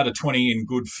 15 out of 20 in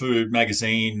Good Food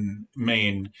magazine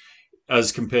mean,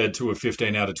 as compared to a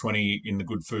 15 out of 20 in the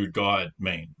Good Food Guide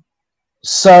mean?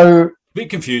 So a bit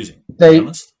confusing.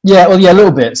 A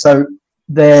little bit. So.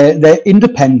 They're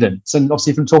independent, and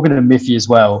obviously from talking to Miffy as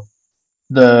well,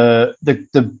 the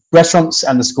restaurants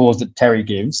and the scores that Terry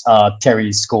gives are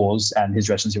Terry's scores and his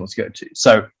restaurants he wants to go to.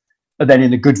 So then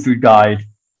in the Good Food Guide,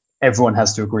 everyone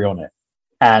has to agree on it,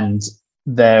 and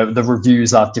the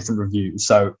reviews are different reviews.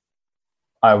 So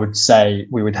I would say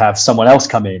we would have someone else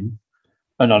come in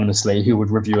anonymously who would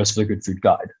review us for the Good Food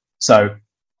Guide. So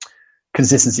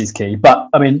consistency is key, but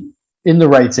I mean. In the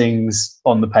ratings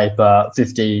on the paper,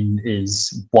 15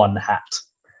 is one hat,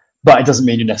 but it doesn't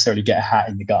mean you necessarily get a hat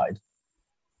in the guide.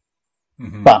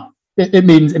 Mm-hmm. But it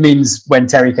means when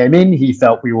Terry came in, he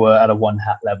felt we were at a one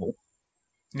hat level.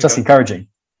 Okay. Just encouraging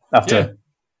after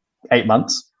 8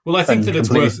 months. Well, I think that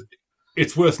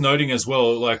it's worth noting as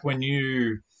well. Like when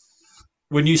you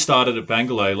started at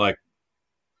Bangalore, like.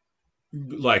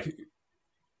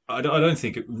 I don't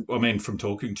think from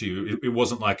talking to you, it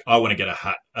wasn't like I want to get a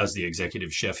hat as the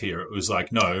executive chef here. It was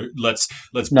like, no, let's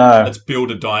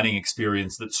build a dining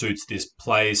experience that suits this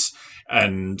place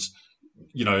and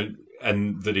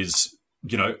that is,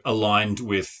 aligned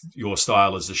with your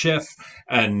style as a chef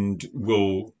and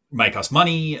will make us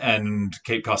money and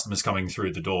keep customers coming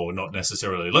through the door, not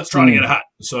necessarily let's try to get a hat.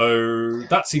 So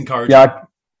that's encouraging. Yeah.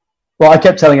 I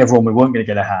kept telling everyone we weren't going to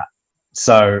get a hat.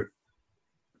 So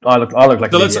I look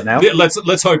like an idiot now.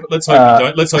 Let's hope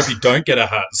you don't get a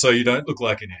hat, so you don't look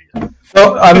like an idiot.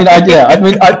 Well,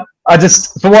 I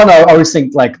just for one, I always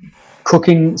think like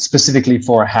cooking specifically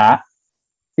for a hat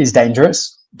is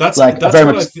dangerous. That's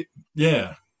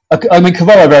yeah. I mean,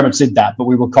 Cavallo very much did that, but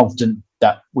we were confident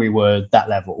that we were that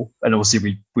level, and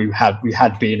obviously we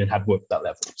had been and had worked that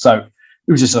level. So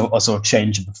it was just a sort of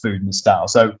change of the food and the style.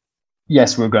 So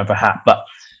yes, we were going for a hat, but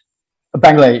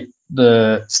Bangalore.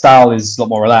 The style is a lot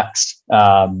more relaxed.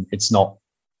 It's not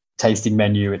tasting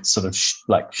menu. It's sort of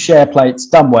like share plates,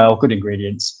 done well, good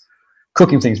ingredients,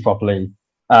 cooking things properly,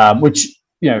 which,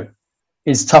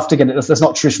 is tough to get. That's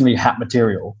not traditionally hat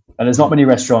material. And there's not many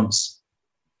restaurants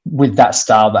with that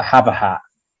style that have a hat.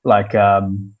 Like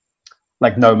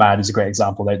Nomad is a great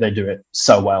example. They do it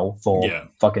so well for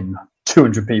fucking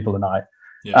 200 people a night.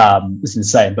 Yeah. It's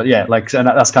insane, but and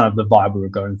that's kind of the vibe we were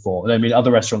going for. And I mean,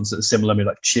 other restaurants that are similar,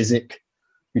 like Chiswick,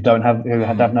 who haven't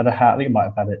had a hat. I think it might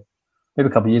have had it maybe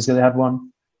a couple of years ago. They had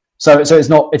one. So it's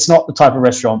not the type of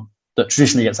restaurant that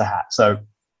traditionally gets a hat. So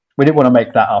we didn't want to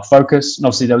make that our focus. And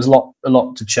obviously there was a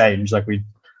lot to change. Like we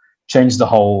changed the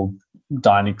whole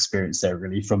dining experience there,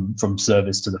 really, from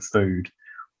service to the food.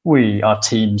 Our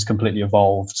teams completely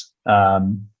evolved.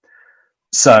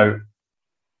 So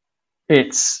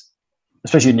it's.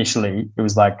 Especially initially, it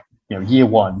was like, year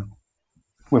one,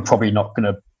 we're probably not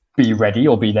going to be ready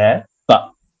or be there.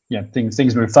 But,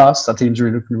 things move fast. Our team's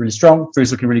really looking really strong.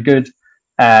 Food's looking really good.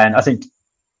 And I think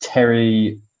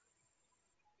Terry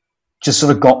just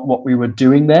sort of got what we were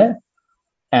doing there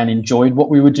and enjoyed what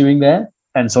we were doing there,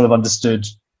 and sort of understood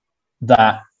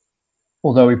that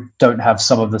although we don't have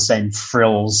some of the same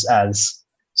frills as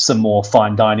some more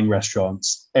fine dining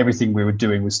restaurants, everything we were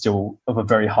doing was still of a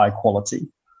very high quality.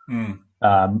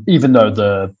 Even though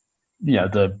the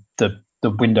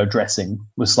window dressing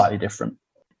was slightly different.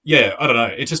 Yeah, I don't know.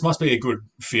 It just must be a good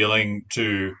feeling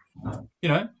to,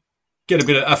 get a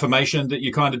bit of affirmation that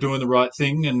you're kind of doing the right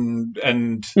thing, and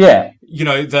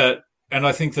that. And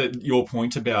I think that your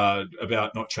point about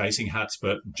not chasing hats,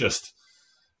 but just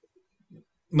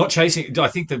not chasing. I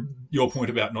think that your point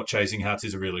about not chasing hats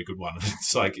is a really good one.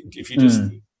 It's like if you just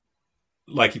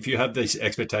if you have this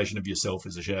expectation of yourself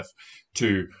as a chef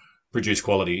to produce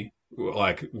quality,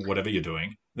 like whatever you're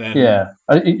doing, then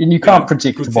and you can't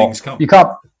predict what you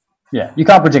can't. Yeah, you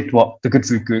can't predict what the good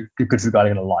food guys are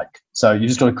going to like. So you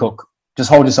just got to cook. Just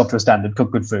hold yourself to a standard,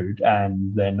 cook good food,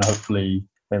 and then hopefully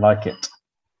they like it.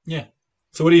 Yeah.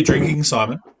 So what are you drinking,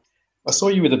 Simon? I saw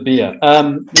you with a beer.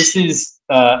 This is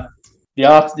the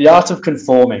art of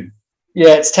conforming.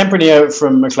 Yeah, it's Tempranillo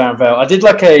from McLaren Vale.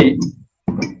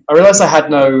 I realized I had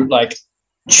no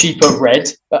cheaper red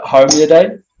at home the other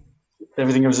day.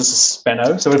 Everything was just a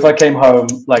Spenno. So if I came home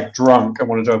drunk and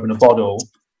wanted to open a bottle,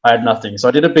 I had nothing. So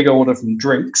I did a big order from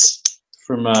Drinks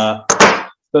from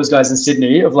those guys in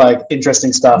Sydney of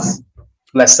interesting stuff,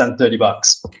 less than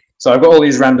 $30. So I've got all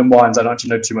these random wines I don't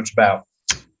actually know too much about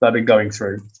that I've been going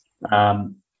through.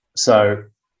 So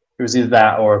it was either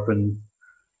that or open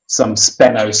some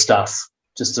Spenno stuff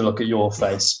just to look at your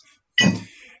face.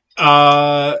 There's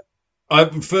a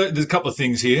couple of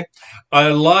things here. I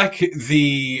like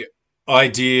the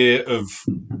idea of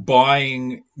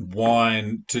buying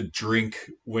wine to drink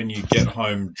when you get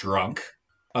home drunk.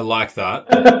 I like that.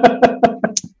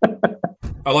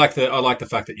 I like the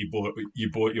fact that you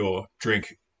bought your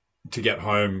drink to get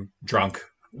home drunk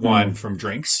wine from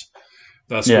Drinks.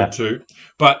 That's good too.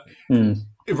 But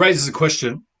it raises a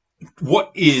question: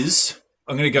 what is?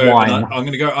 I'm going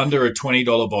to go under a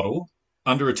 $20 bottle.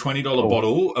 Under a $20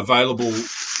 bottle,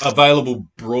 available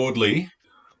broadly.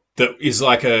 That is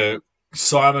like a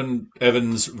Simon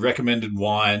Evans recommended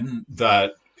wine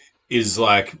that is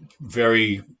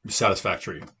very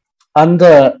satisfactory.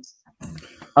 Under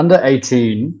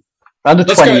 18, under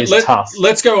 20 is tough.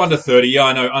 Let's go under 30. Yeah,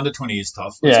 I know under 20 is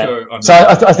tough. Let's go under so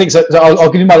I think so.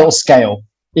 I'll give you my little scale.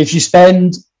 If you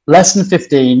spend less than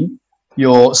 15,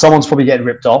 someone's probably getting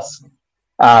ripped off,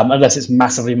 unless it's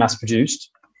massively mass produced.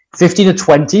 15 to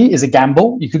 20 is a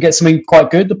gamble. You could get something quite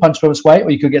good, the punch above its weight, or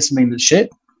you could get something that's shit.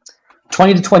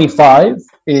 20 to 25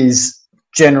 is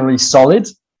generally solid.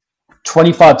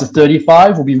 25 to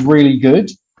 35 will be really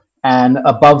good. And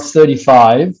above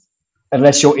 35,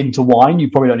 unless you're into wine,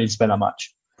 you probably don't need to spend that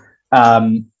much.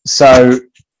 So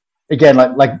again,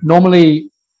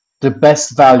 normally the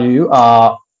best value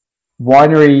are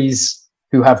wineries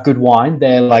who have good wine.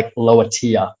 They're lower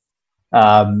tier.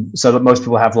 So that most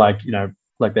people have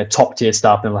their top tier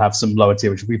stuff, and they'll have some lower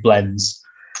tier, which will be blends,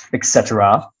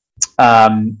 etc.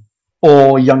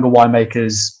 Or younger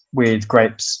winemakers with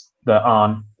grapes that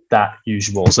aren't that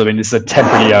usual. So it's a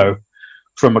Tempranillo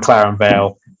from McLaren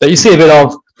Vale that you see a bit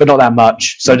of, but not that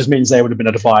much. So it just means they would have been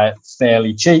able to buy it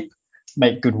fairly cheap,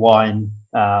 make good wine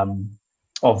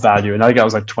of value. And I think that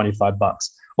was $25.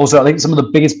 Also, I think some of the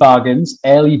biggest bargains,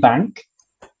 Airlie Bank,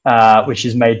 which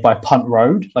is made by Punt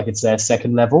Road, it's their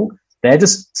second level. They're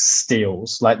just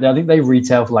steals. I think they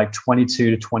retail for $22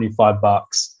 to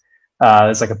 $25.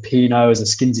 There's a Pinot, there's a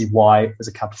Skinsey White, there's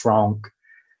a Cab Franc,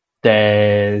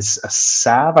 there's a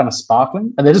Sauv and a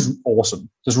Sparkling, and they're just awesome.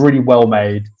 Just really well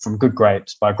made from good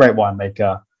grapes by a great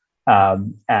winemaker,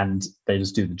 and they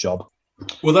just do the job.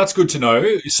 Well, that's good to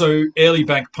know. So Airlie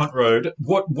Bank, Punt Road,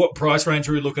 what price range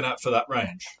are we looking at for that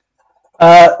range?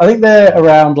 I think they're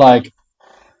around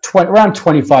around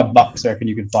 $25. I reckon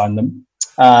you can find them.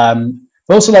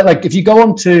 But also if you go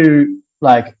on to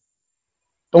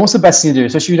what's the best thing to do,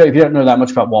 especially if you don't know that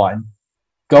much about wine,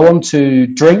 go on to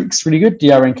Drinks, really good,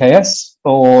 DRNKS,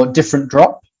 or Different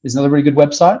Drop is another really good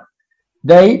website.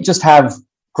 They just have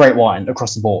great wine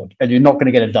across the board, and you're not going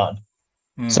to get a dud.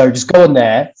 So just go on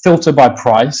there, filter by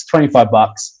price,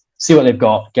 $25, see what they've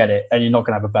got, get it, and you're not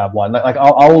going to have a bad wine.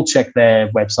 I'll check their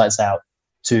websites out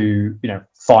to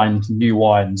find new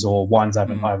wines or wines I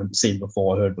haven't seen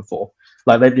before or heard before.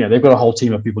 They've got a whole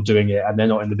team of people doing it, and they're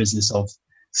not in the business of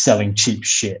selling cheap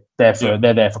shit. They're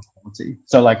there for quality.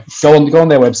 So go on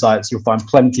their websites. You'll find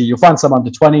plenty. You'll find some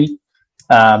under 20.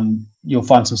 You'll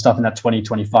find some stuff in that 20,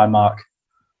 25 mark,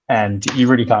 and you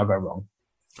really can't go wrong.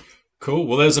 Cool.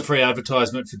 Well, there's a free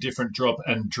advertisement for Different Drop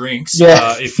and Drinks.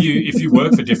 Yeah. If you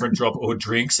work for Different Drop or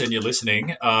Drinks and you're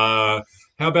listening, how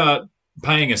about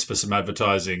paying us for some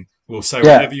advertising? We'll say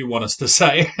whatever you want us to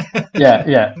say.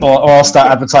 Yeah. Or I'll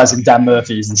start advertising Dan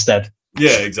Murphy's instead.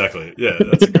 Yeah, exactly. Yeah,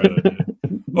 that's a great idea.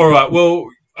 All right. Well,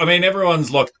 I mean, everyone's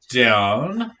locked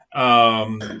down,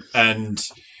 and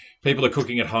people are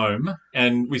cooking at home,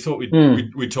 and we thought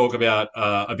we'd talk about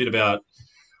a bit about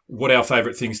what our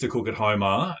favourite things to cook at home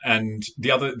are, and the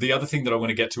other thing that I want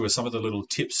to get to are some of the little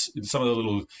tips, some of the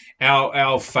little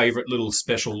our favourite little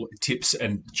special tips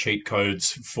and cheat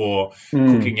codes for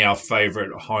cooking our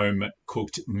favourite home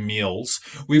cooked meals.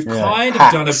 We've kind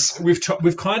of done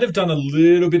we've kind of done a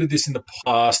little bit of this in the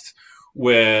past,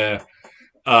 where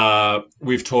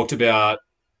we've talked about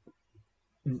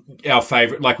our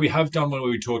favorite, like we have done when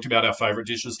we talked about our favorite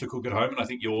dishes to cook at home, and I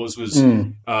think yours was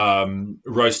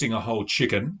roasting a whole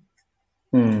chicken,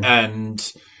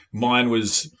 and mine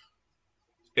was,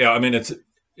 I mean, it's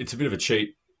a bit of a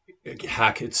cheat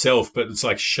hack itself, but it's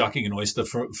like shucking an oyster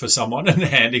for someone and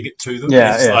handing it to them.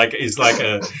 It's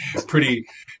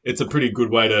a pretty good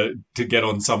way to get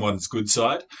on someone's good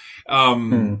side.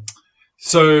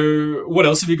 So what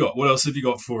else have you got? What else have you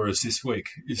got for us this week,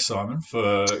 Simon,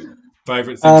 for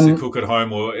favourite things to cook at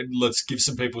home? Or let's give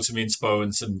some people some inspo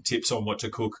and some tips on what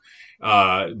to cook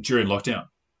during lockdown.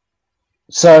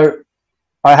 So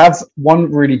I have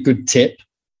one really good tip,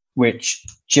 which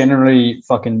generally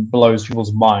fucking blows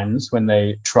people's minds when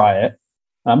they try it.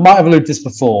 I might have alluded to this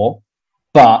before,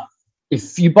 but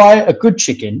if you buy a good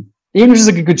chicken, even if it's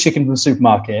like a good chicken from the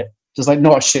supermarket, just like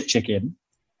not a shit chicken,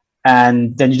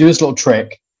 and then you do this little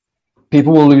trick,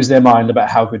 people will lose their mind about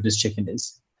how good this chicken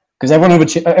is. Because everyone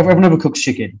overcooks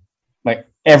chicken. Like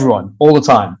everyone, all the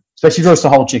time. Especially if you roast a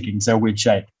whole chicken, it's a weird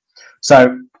shape.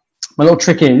 So my little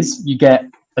trick is you get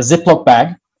a Ziploc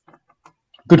bag,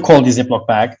 good quality Ziploc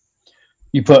bag.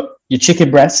 You put your chicken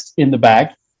breast in the bag.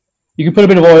 You can put a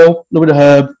bit of oil, a little bit of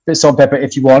herb, a bit of salt and pepper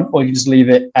if you want, or you can just leave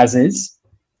it as is.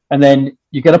 And then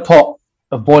you get a pot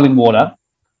of boiling water.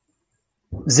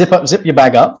 Zip your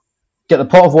bag up. Get the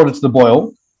pot of water to the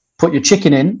boil, put your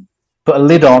chicken in, put a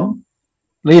lid on,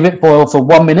 leave it boil for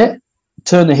 1 minute,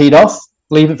 turn the heat off,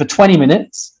 leave it for 20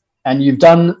 minutes, and you've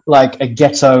done like a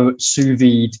ghetto sous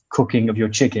vide cooking of your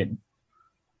chicken.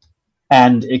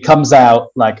 And it comes out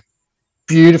like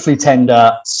beautifully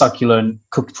tender, succulent,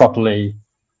 cooked properly,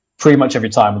 pretty much every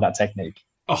time with that technique.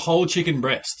 A whole chicken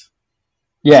breast?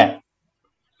 Yeah.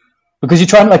 Because you're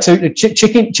trying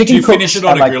chicken. Do you finish it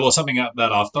on a grill or something like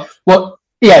that after? Well,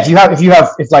 yeah,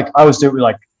 if like I always do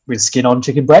it with skin on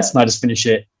chicken breast, and I just finish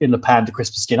it in the pan to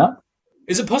crisp the skin up.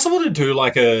 Is it possible to do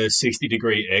like a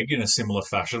 60-degree egg in a similar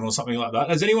fashion or something like that?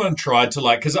 Has anyone tried to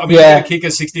because I mean, you're going to kick a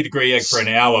 60-degree egg for an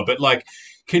hour, but like,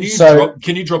 can you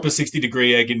drop a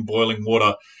 60-degree egg in boiling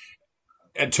water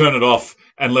and turn it off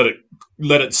and let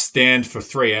it stand for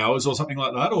 3 hours or something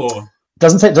like that? Or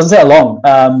doesn't take how long.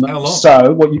 How long?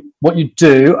 So what you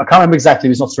do, I can't remember exactly.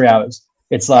 It's not 3 hours.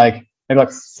 It's like maybe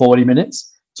like 40 minutes.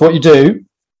 So what you do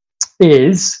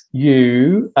is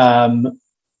you,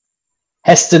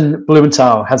 Heston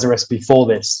Blumenthal has a recipe for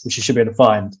this, which you should be able to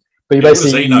find. But you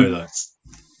basically, what does he know though?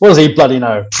 What does he bloody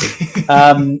know?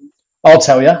 I'll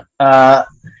tell you.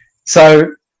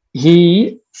 So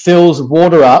he fills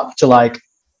water up to like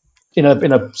in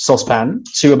a saucepan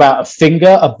to about a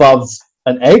finger above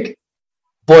an egg,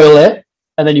 boil it,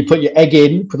 and then you put your egg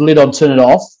in, put the lid on, turn it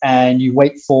off, and you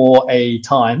wait for a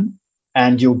time,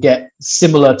 and you'll get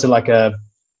similar to like a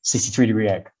 63-degree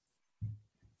egg.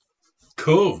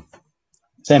 Cool.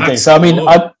 Same thing. So, I mean,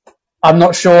 I'm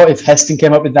not sure if Heston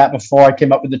came up with that before I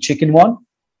came up with the chicken one.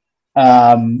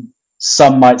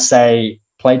 Some might say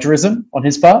plagiarism on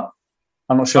his part.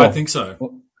 I'm not sure. I think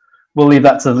so. We'll leave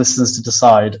that to the listeners to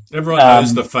decide. Everyone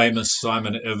knows the famous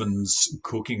Simon Evans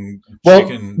chicken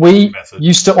method. We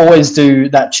used to always do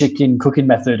that chicken cooking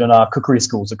method on our cookery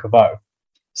schools at Cavo.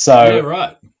 So yeah,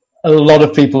 right. A lot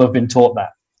of people have been taught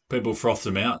that. People froth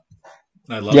them out.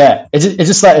 They love it. It's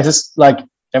just like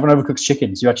everyone overcooks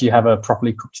chickens. You actually have a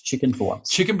properly cooked chicken for once.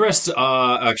 Chicken breasts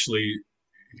are actually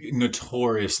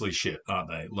notoriously shit, aren't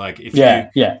they? Like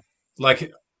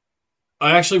like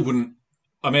I actually wouldn't.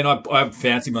 I mean, I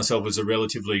fancy myself as a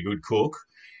relatively good cook,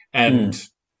 and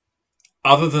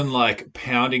other than like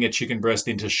pounding a chicken breast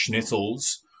into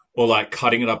schnitzels or like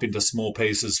cutting it up into small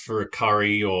pieces for a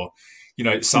curry or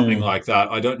something like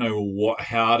that, I don't know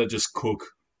how to just cook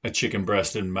a chicken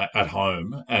breast at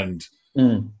home and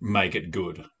make it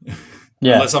good.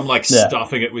 Yeah. Unless I'm like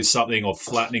stuffing it with something or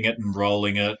flattening it and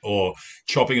rolling it or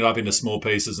chopping it up into small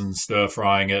pieces and stir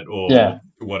frying it or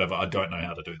whatever. I don't know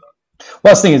how to do that.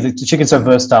 Well, that's the thing is the chicken's so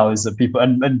versatile is that people,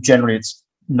 and generally it's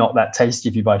not that tasty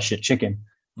if you buy shit chicken,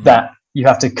 that you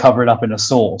have to cover it up in a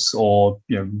sauce or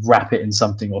wrap it in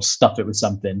something or stuff it with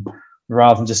something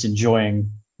rather than just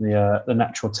enjoying the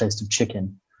natural taste of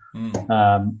chicken.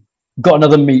 Got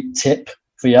another meat tip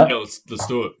for you. Yeah, let's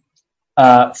do it.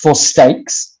 For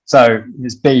steaks, so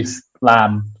there's beef,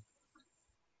 lamb,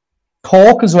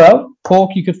 pork as well.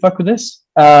 Pork, you could fuck with this.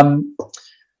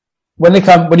 When you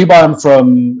buy them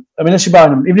from, unless you buy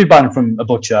them, even if you buy them from a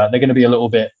butcher, they're going to be a little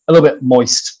bit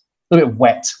moist, a little bit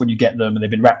wet when you get them, and they've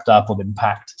been wrapped up or been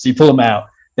packed. So you pull them out,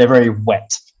 they're very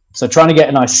wet. So trying to get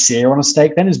a nice sear on a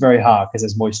steak then is very hard because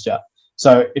there's moisture.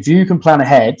 So if you can plan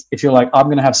ahead, if you're like, I'm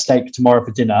going to have steak tomorrow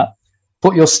for dinner,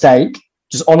 put your steak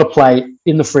just on a plate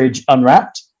in the fridge,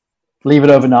 unwrapped, leave it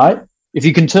overnight. If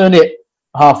you can turn it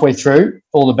halfway through,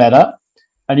 all the better.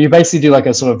 And you basically do like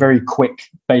a sort of very quick,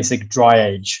 basic dry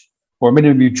age, or a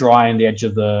minimum you drying the edge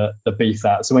of the beef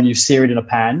out. So when you sear it in a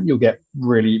pan, you'll get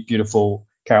really beautiful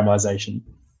caramelization.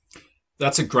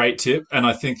 That's a great tip, and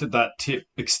I think that tip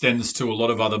extends to a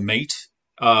lot of other meat.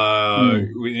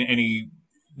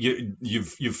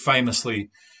 You've famously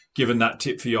given that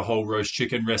tip for your whole roast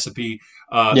chicken recipe.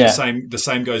 The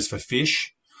same goes for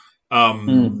fish.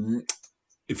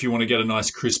 If you want to get a nice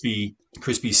crispy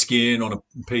skin on a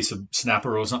piece of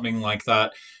snapper or something like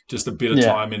that, just a bit of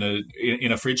time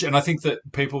in a fridge. And I think that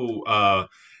people are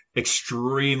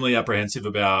extremely apprehensive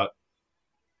about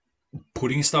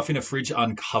putting stuff in a fridge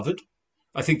uncovered.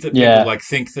 I think that people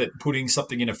think that putting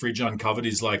something in a fridge uncovered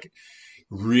is like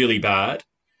really bad.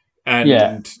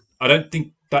 And I don't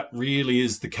think that really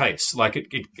is the case. Like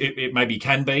it maybe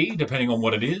can be depending on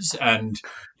what it is. And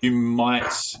you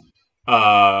might,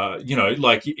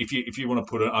 like if you want to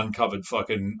put an uncovered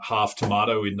fucking half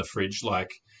tomato in the fridge,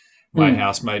 like my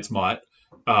housemates might,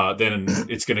 then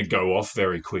it's going to go off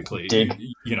very quickly,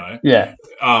 Yeah.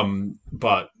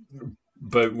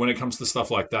 But when it comes to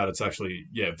stuff like that, it's actually,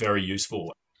 very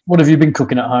useful. What have you been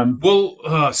cooking at home?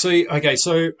 Well, so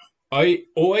I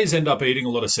always end up eating a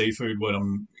lot of seafood when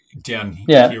I'm down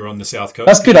here on the South Coast.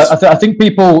 That's good. I think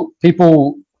people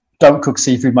don't cook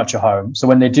seafood much at home. So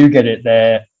when they do get it,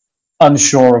 they're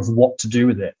unsure of what to do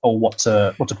with it or what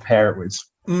to pair it with.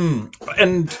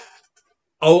 And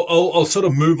I'll sort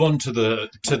of move on to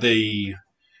the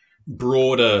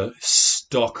broader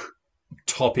stock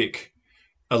topic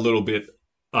a little bit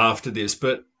after this,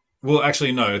 but well,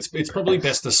 actually, no, it's probably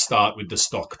best to start with the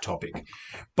stock topic.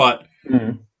 But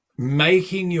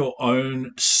making your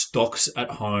own stocks at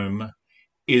home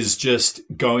is just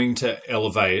going to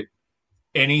elevate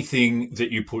anything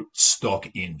that you put stock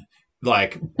in,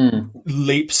 like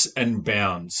leaps and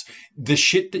bounds. The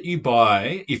shit that you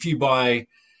buy, if you buy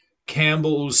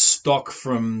Campbell's stock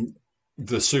from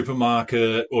the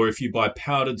supermarket, or if you buy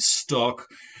powdered stock,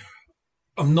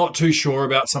 I'm not too sure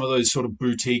about some of those sort of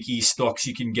boutique-y stocks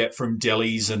you can get from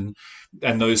delis and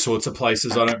those sorts of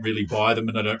places. I don't really buy them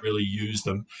and I don't really use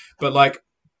them. But like,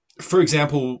 for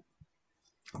example,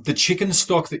 the chicken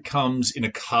stock that comes in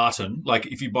a carton, like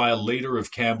if you buy a liter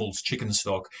of Campbell's chicken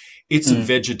stock, it's a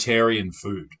vegetarian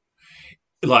food.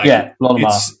 Like, a lot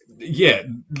of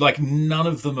like none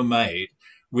of them are made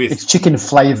with... It's chicken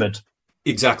flavored.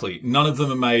 Exactly. None of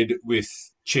them are made with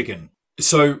chicken.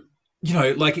 So...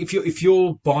 like if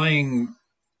you're buying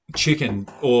chicken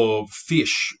or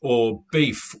fish or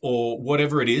beef or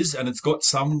whatever it is, and it's got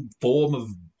some form of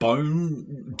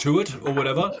bone to it or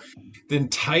whatever, then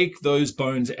take those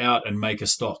bones out and make a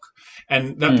stock.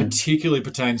 And that particularly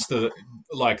pertains to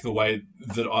like the way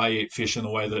that I eat fish and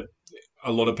the way that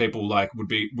a lot of people like would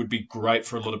be great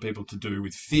for a lot of people to do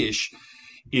with fish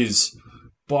is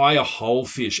buy a whole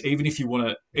fish. Even if you want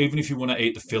to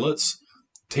eat the fillets,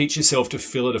 teach yourself to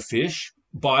fillet a fish,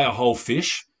 buy a whole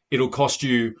fish. It'll cost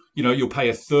you, you'll pay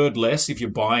a third less if you're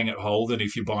buying it whole than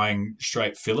if you're buying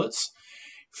straight fillets.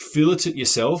 Fillet it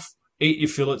yourself, eat your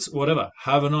fillets, whatever.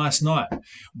 Have a nice night.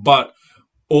 But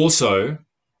also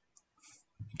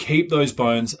keep those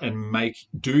bones and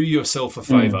do yourself a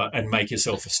favor and make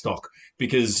yourself a stock.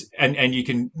 Because, and you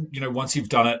can, once you've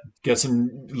done it, get some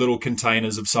little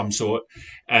containers of some sort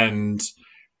and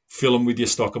fill them with your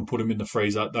stock and put them in the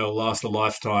freezer. They'll last a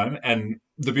lifetime. And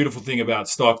the beautiful thing about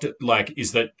stock,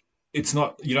 is that it's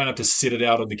not, you don't have to sit it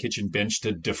out on the kitchen bench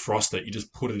to defrost it. You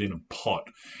just put it in a pot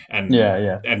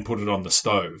and put it on the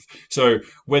stove. So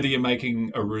whether you're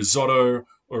making a risotto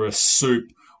or a soup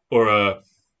or a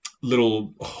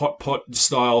little hot pot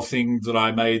style thing that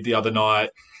I made the other night,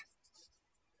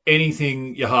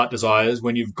 anything your heart desires,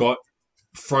 when you've got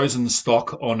frozen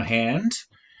stock on hand,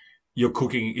 your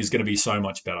cooking is going to be so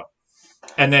much better.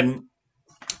 And then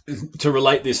to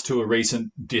relate this to a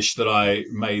recent dish that I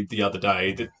made the other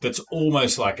day, that's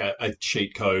almost like a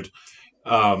cheat code.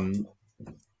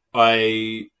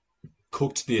 I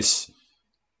cooked this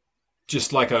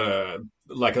just like a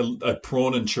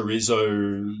prawn and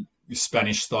chorizo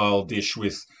Spanish style dish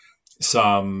with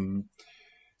some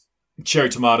cherry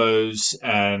tomatoes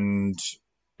and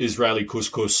Israeli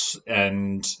couscous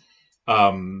and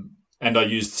I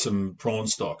used some prawn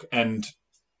stock. And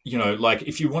you know, like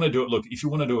if you want to do it, look, if you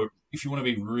want to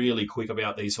be really quick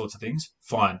about these sorts of things,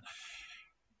 fine.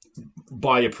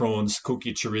 Buy your prawns, cook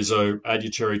your chorizo, add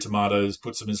your cherry tomatoes,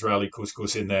 put some Israeli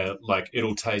couscous in there. Like,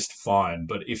 it'll taste fine.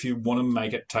 But if you want to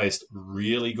make it taste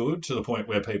really good to the point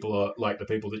where people are like, the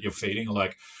people that you're feeding are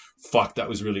like, fuck, that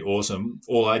was really awesome.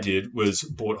 All I did was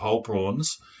bought whole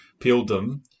prawns, peeled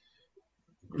them,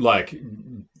 like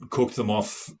cooked them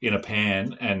off in a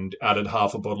pan and added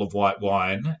half a bottle of white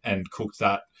wine and cooked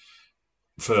that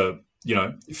for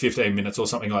 15 minutes or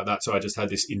something like that. So I just had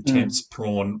this intense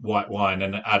prawn white wine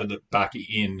and added it back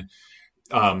in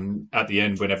at the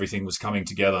end when everything was coming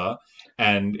together,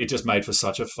 and it just made for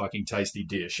such a fucking tasty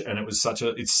dish. And it's such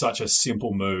a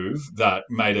simple move that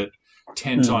made it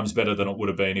 10 times better than it would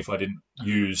have been if I didn't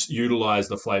utilize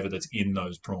the flavor that's in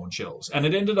those prawn shells. And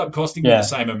it ended up costing me the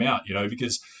same amount,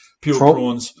 because peeled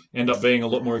prawns end up being a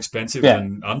lot more expensive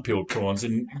than unpeeled prawns,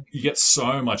 and you get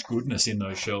so much goodness in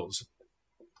those shells.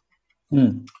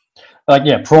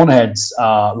 Prawn heads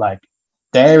are like,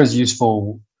 they're as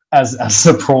useful as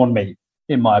the prawn meat,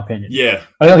 in my opinion. Yeah.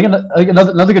 I think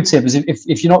another good tip is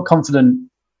if you're not confident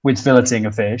with filleting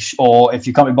a fish, or if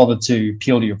you can't be bothered to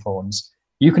peel your prawns,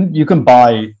 you can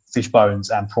buy fish bones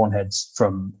and prawn heads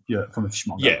from a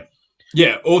fishmonger.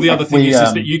 Yeah. Or the other thing is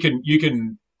that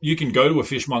you can go to a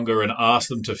fishmonger and ask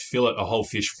them to fillet a whole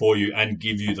fish for you and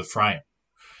give you the frame.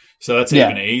 So that's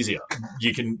even easier.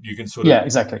 You can sort of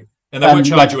exactly. And they won't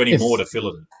charge you any more to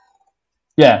fillet it.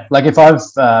 Yeah, like if I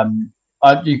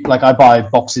buy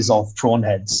boxes of prawn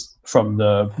heads from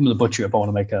the butcher if I want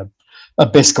to make a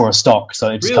bisque or a stock, so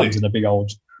it just comes in a big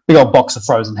old box of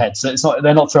frozen heads. So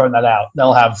they're not throwing that out.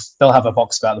 They'll have a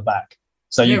box about the back.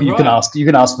 So you can ask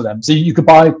for them. So you could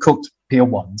buy cooked peeled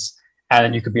ones, and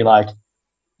then you could be like,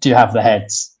 do you have the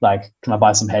heads? Like, can I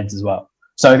buy some heads as well?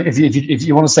 So if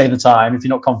you want to save the time, if you're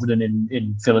not confident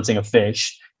in filleting a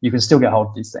fish, you can still get hold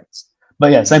of these things.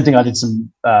 But yeah, same thing. I did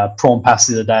some prawn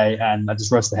pasta the other day, and I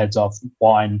just roasted the heads off,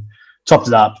 wine, chopped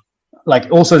it up.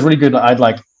 Like, also it's really good. I had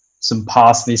like some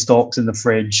parsley stalks in the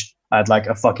fridge. I had like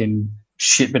a fucking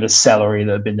shit bit of celery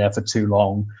that had been there for too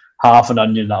long, half an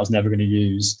onion that I was never going to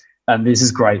use, and this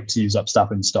is great to use up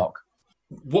stuff in stock.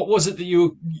 What was it that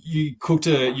you cooked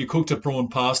a prawn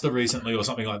pasta recently or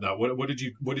something like that? What did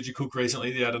you cook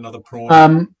recently? You had another prawn.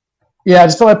 I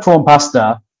just had prawn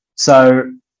pasta.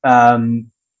 So I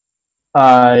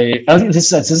think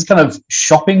this is kind of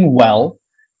shopping well.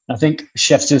 I think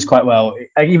chefs do this quite well,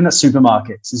 even at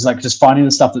supermarkets. It's like just finding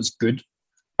the stuff that's good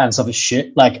and stuff that's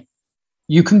shit. Like,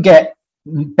 you can get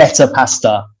better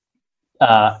pasta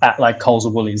at like Coles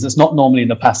or Woolies. It's not normally in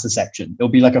the pasta section. It'll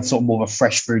be like a sort of more of a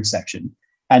fresh food section,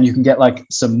 and you can get like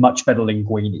some much better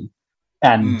linguine,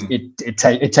 and it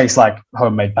tastes like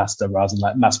homemade pasta rather than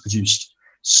like mass produced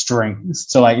strings.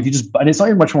 So like, and it's not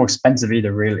even much more expensive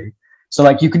either, really. So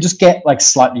like, you can just get like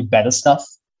slightly better stuff,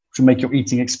 which will make your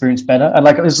eating experience better. And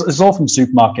like, it's all from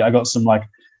supermarket. I got some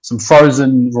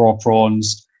frozen raw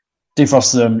prawns,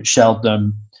 defrosted them, shelled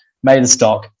them, made a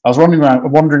stock. I was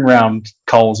wandering around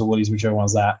Coles or Woolies, whichever one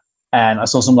was that, and I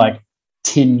saw some like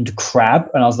tinned crab,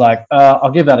 and I was like,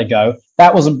 I'll give that a go.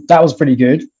 That was pretty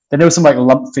good. Then there was some like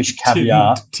lumpfish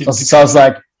caviar. So I was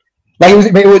like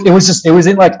it was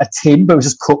in like a tin, but it was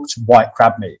just cooked white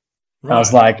crab meat. Right. And I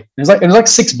was like, it was like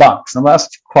 $6. And I'm like, that's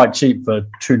quite cheap for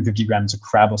 250 grams of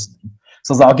crab or something.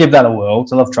 So I was like, I'll give that a whirl.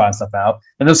 So I love trying stuff out.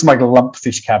 And there's some like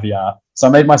lumpfish caviar. So I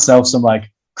made myself some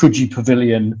like Coogee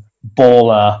Pavilion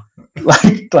baller, but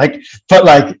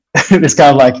it's kind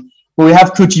of like, well, we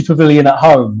have Coogee Pavilion at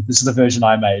home. This is the version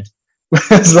I made.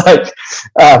 It's like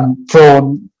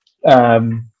prawn,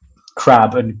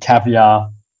 crab, and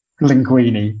caviar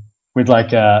linguine with like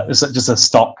just a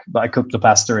stock that I cooked the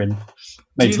pasta in.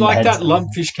 Do you like that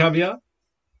lumpfish caviar?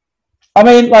 I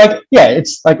mean, like, yeah,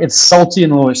 it's salty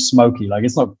and a little smoky. Like,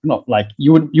 it's not like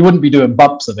you wouldn't be doing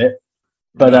bumps of it,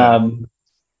 but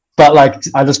like,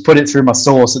 I just put it through my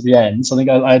sauce at the end. So I think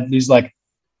I use like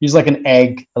an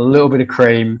egg, a little bit of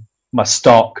cream, my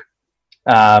stock,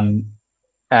 and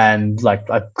like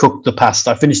I cooked the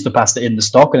pasta. I finished the pasta in the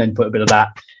stock and then put a bit of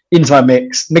that into my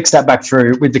mix that back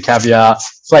through with the caviar,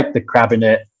 flaked the crab in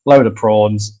it, load of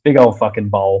prawns, big old fucking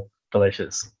bowl.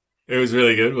 Delicious. It was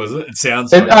really good, was it? It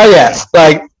sounds. Yeah,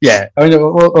 like Yeah, I mean,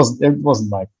 it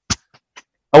wasn't like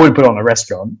I wouldn't put it on a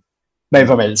restaurant. Maybe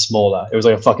if I made it smaller, it was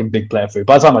like a fucking big plate of food.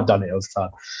 By the time I'd done it, it was time.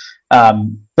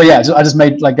 But yeah, I just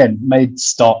made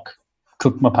stock,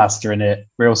 cooked my pasta in it,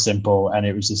 real simple, and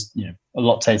it was just a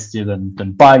lot tastier than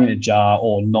buying it in a jar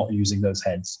or not using those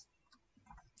heads.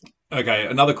 Okay,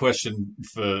 another question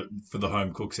for the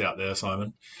home cooks out there,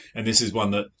 Simon, and this is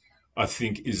one that I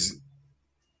think is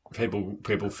people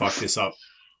fuck this up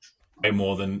way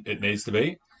more than it needs to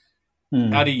be.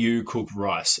 How do you cook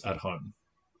rice at home?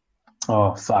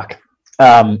 Oh fuck,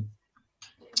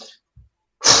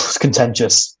 it's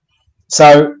contentious.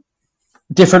 So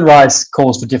different rice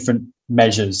calls for different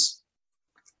measures.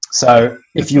 So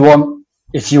if you want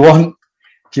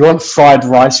fried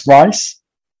rice,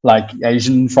 like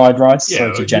Asian fried rice, yeah,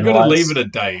 so you've got to leave it a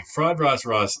day. Fried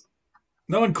rice.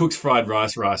 No one cooks fried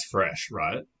rice fresh,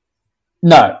 right?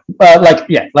 No, you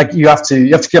have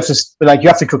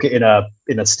to cook it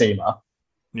in a steamer,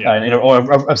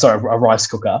 a rice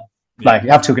cooker. Yeah. Like you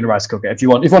have to cook in a rice cooker if you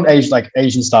want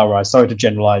Asian style rice. Sorry to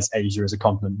generalize Asia as a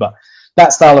continent, but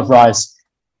that style of rice,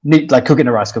 cook it in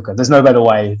a rice cooker. There's no better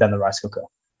way than the rice cooker.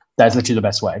 That's literally the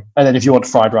best way. And then if you want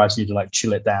fried rice, you need to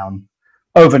chill it down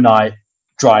overnight,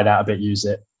 dry it out a bit, use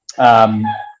it.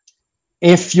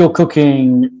 If you're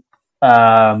cooking,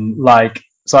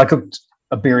 so I cooked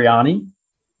a biryani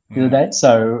the other day.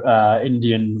 So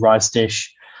Indian rice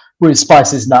dish with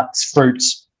spices, nuts,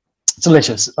 fruits.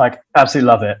 Delicious. Absolutely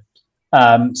love it.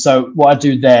 So what I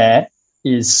do there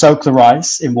is soak the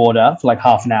rice in water for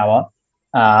half an hour.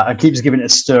 And keep just giving it a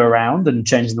stir around and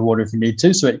changing the water if you need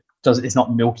to, so it's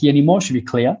not milky anymore. It should be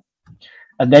clear.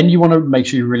 And then you want to make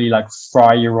sure you really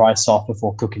fry your rice off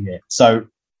before cooking it. So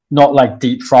not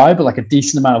deep fry, but a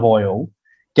decent amount of oil.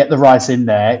 Get the rice in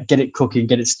there, get it cooking,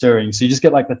 get it stirring. So you just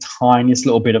get the tiniest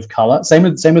little bit of color. Same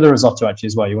with the risotto actually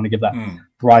as well. You want to give that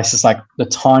rice just the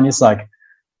tiniest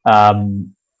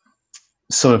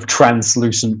sort of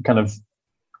translucent kind of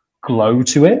glow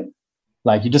to it.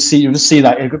 You'll just see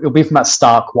that it'll be from that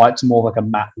stark white to more a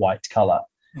matte white color.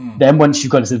 Then once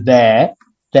you've got it to there,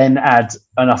 then add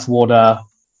enough water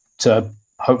to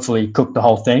hopefully cook the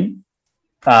whole thing.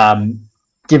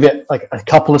 Give it a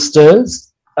couple of stirs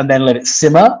and then let it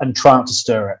simmer and try not to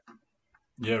stir it.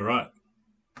 Yeah, right.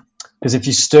 Because if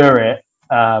you stir it,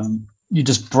 you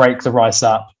just break the rice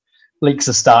up, leaks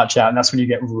the starch out, and that's when you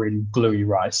get really gluey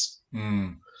rice.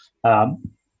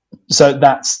 So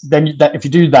if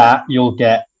you do that, you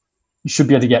should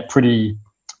be able to get pretty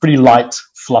light,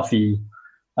 fluffy,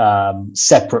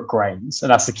 separate grains, and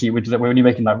that's the key. When you're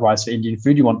making rice for Indian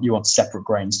food, you want separate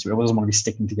grains to it. It doesn't want to be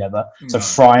sticking together. So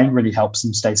frying really helps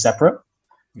them stay separate.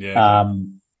 Yeah.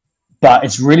 But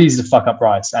it's really easy to fuck up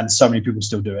rice, and so many people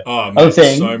still do it. Oh, man,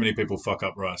 so many people fuck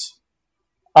up rice.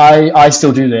 I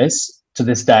still do this to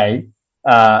this day.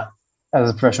 As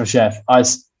a professional chef, I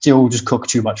still just cook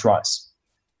too much rice.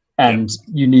 And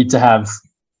you need to have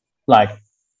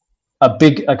a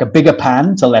bigger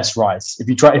pan to less rice. If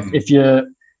you try,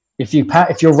 if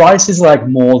your rice is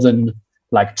more than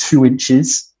 2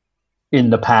 inches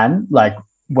in the pan,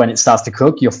 when it starts to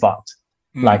cook, you're fucked.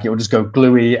 It will just go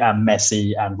gluey and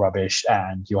messy and rubbish,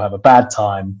 and you'll have a bad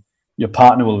time. Your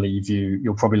partner will leave you.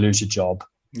 You'll probably lose your job.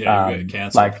 Yeah, you'll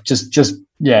get cancelled.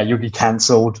 You'll be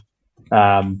cancelled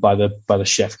by the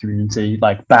chef community.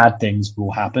 Bad things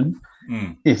will happen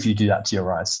if you do that to your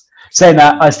rice. Saying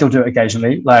that, I still do it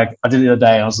occasionally. I did it the other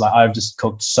day, and I was I've just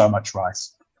cooked so much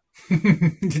rice.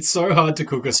 It's so hard to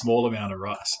cook a small amount of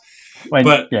rice.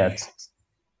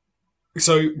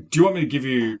 So do you want me to give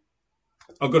you...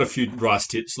 I've got a few rice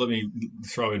tips. Let me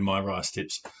throw in my rice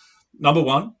tips. Number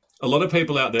one, a lot of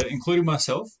people out there, including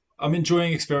myself, I'm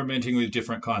enjoying experimenting with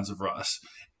different kinds of rice,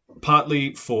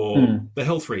 partly for the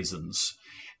health reasons.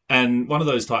 And one of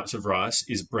those types of rice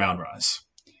is brown rice.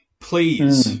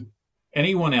 Please,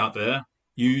 anyone out there,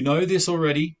 you know this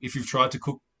already if you've tried to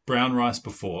cook brown rice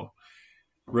before.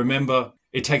 Remember,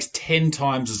 it takes 10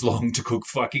 times as long to cook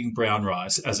fucking brown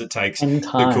rice as it takes to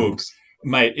cook.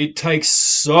 Mate, it takes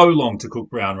so long to cook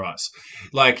brown rice.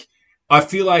 I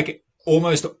feel like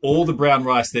almost all the brown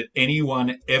rice that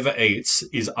anyone ever eats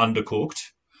is undercooked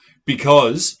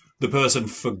because the person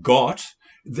forgot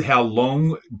how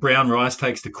long brown rice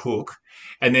takes to cook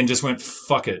and then just went,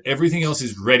 fuck it. Everything else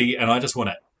is ready and I just want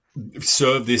to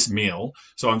serve this meal.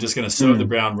 So I'm just going to serve the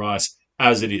brown rice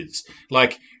as it is.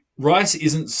 Rice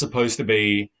isn't supposed to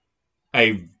be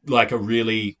a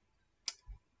really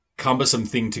cumbersome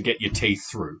thing to get your teeth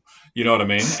through. You know what I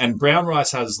mean? And brown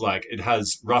rice has it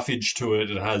has roughage to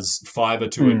it. It has fiber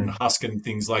to it and husk and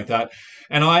things like that.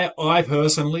 And I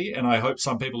personally, and I hope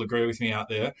some people agree with me out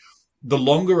there, the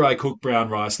longer I cook brown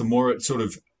rice, the more it sort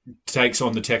of takes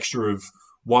on the texture of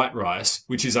white rice,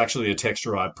 which is actually a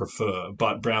texture I prefer,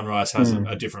 but brown rice has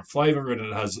a different flavor and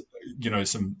it has,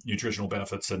 some nutritional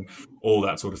benefits and all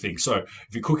that sort of thing. So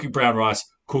if you're cooking brown rice,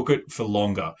 cook it for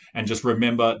longer and just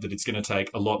remember that it's going to take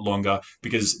a lot longer,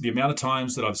 because the amount of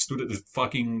times that I've stood at the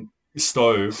fucking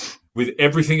stove with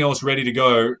everything else ready to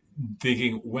go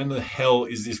thinking, when the hell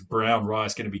is this brown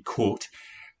rice going to be cooked?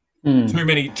 Too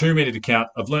many to count.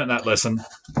 I've learned that lesson.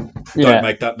 Don't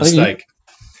make that mistake.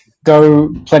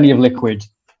 Go plenty of liquid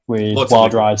with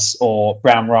wild rice or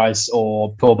brown rice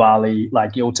or poor barley.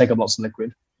 Like, you'll take up lots of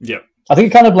liquid. Yeah. I think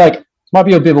it kind of might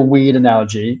be a bit of a weird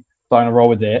analogy, but I'm going to roll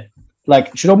with it.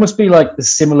 It should almost be like the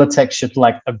similar texture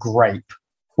to a grape,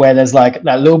 where there's that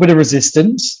little bit of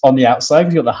resistance on the outside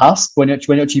because you've got the husk. When you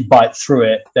actually bite through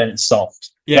it, then it's soft.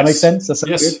 Yes. That makes sense? That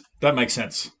sounds good? That makes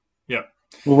sense. Yeah.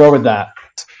 We'll roll with that.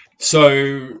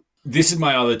 So this is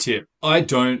my other tip. I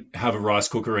don't have a rice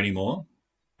cooker anymore.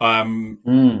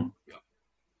 I'm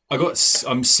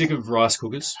sick of rice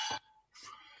cookers,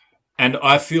 and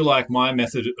I feel like my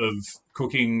method of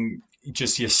cooking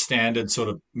just your standard sort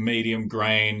of medium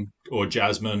grain or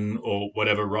jasmine or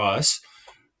whatever rice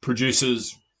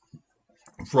produces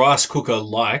rice cooker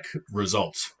like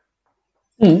results.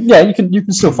 Yeah, you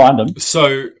can still find them.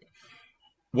 So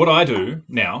what I do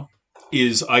now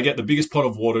is I get the biggest pot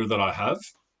of water that I have,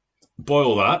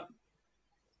 boil that,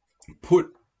 put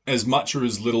as much or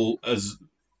as little as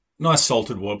nice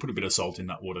salted water, put a bit of salt in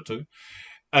that water too,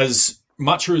 as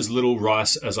much or as little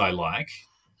rice as I like.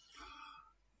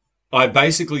 I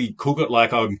basically cook it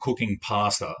like I'm cooking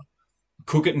pasta.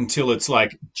 Cook it until it's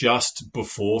just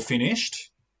before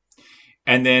finished.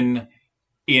 And then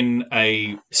in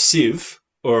a sieve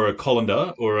or a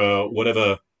colander or a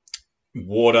whatever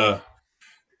water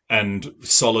and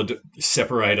solid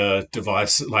separator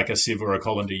device like a sieve or a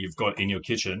colander you've got in your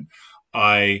kitchen,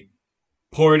 I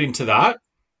pour it into that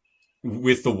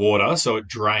with the water so it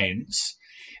drains,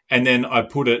 and then I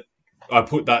put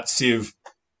that sieve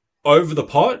over the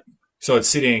pot so it's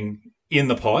sitting in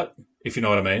the pot, if you know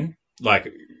what I mean,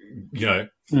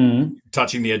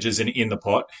 touching the edges and in the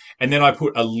pot, and then I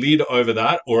put a lid over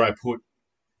that, or I put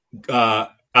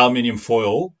aluminium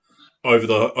foil over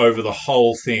the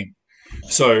whole thing.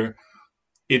 So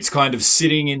it's kind of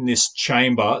sitting in this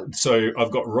chamber. So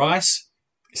I've got rice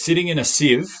sitting in a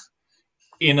sieve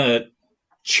in a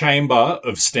chamber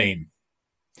of steam.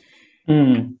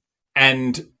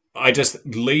 And I just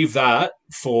leave that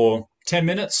for 10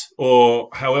 minutes or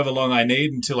however long I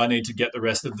need until I need to get the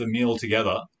rest of the meal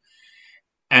together.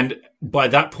 And by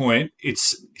that point,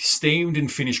 it's steamed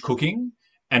and finished cooking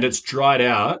and it's dried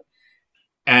out,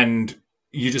 and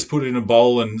you just put it in a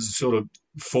bowl and sort of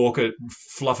fluff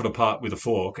it apart with a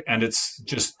fork, and it's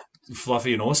just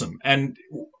fluffy and awesome. And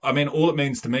I mean, all it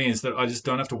means to me is that I just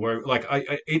don't have to worry.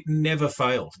 It never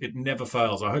fails. It never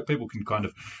fails. I hope people can kind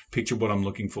of picture what I'm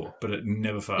looking for, but it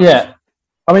never fails. Yeah.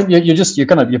 I mean,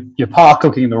 you're par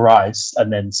cooking the rice and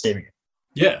then steaming it.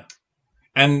 Yeah.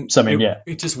 And so,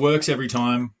 it just works every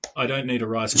time. I don't need a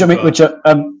rice cooker.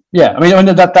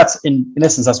 That's in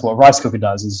essence, that's what a rice cooker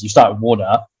does, is you start with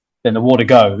water, then the water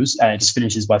goes and it just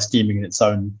finishes by steaming in its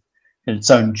own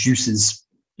juices.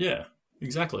 Yeah,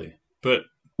 exactly. But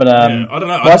I don't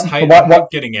know. I just hate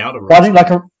getting out of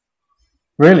rice.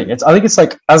 Really? I think it's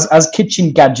as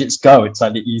kitchen gadgets go, it's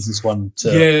the easiest one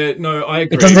to. Yeah, no, I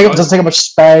agree. It doesn't take up much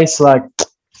space.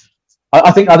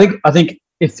 I think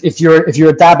if you're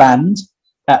a dab hand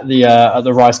at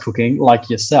the rice cooking like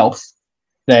yourself,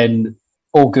 then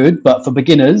all good. But for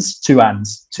beginners, two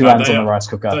hands on the rice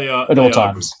cooker at all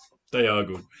times. They are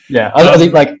good. Yeah, I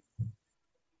think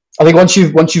once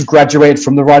you've graduated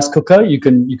from the rice cooker, you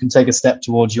can take a step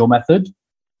towards your method.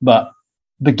 But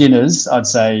beginners, I'd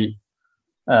say,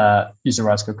 use a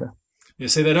rice cooker. Yeah,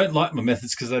 see, they don't like my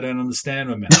methods because they don't understand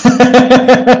my methods.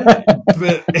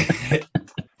 But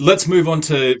let's move on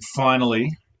to finally,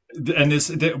 and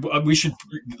we should,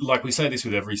 we say this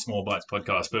with every Small Bites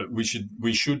podcast, but we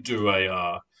should do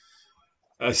a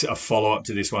follow up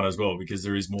to this one as well, because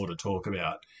there is more to talk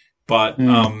about. But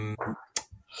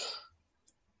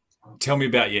tell me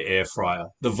about your air fryer,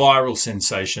 the viral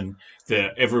sensation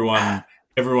that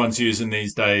everyone's using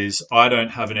these days. I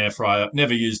don't have an air fryer,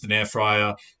 never used an air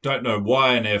fryer, don't know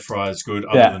why an air fryer is good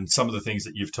other than some of the things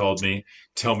that you've told me.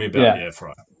 Tell me about the air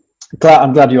fryer.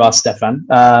 I'm glad you asked, Stefan.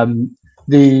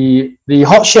 The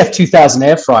Hot Chef 2000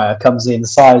 air fryer comes in the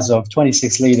size of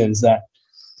 26 litres.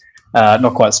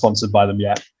 Not quite sponsored by them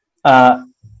yet.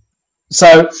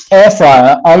 So air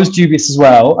fryer, I was dubious as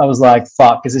well. I was like,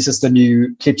 fuck, is this just a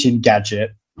new kitchen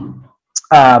gadget?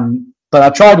 But I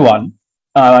tried one.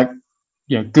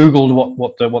 Googled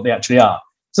what they actually are.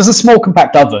 So it's a small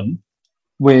compact oven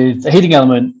with a heating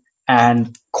element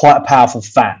and quite a powerful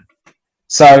fan.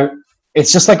 So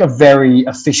it's just like a very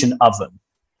efficient oven.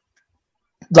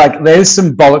 Like there's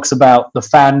some bollocks about the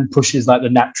fan pushes like the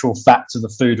natural fats of the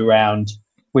food around,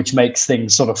 which makes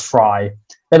things sort of fry.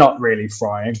 They're not really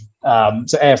frying.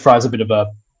 So air fry is a bit of a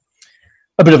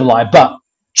lie, but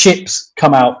chips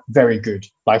come out very good.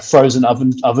 Like frozen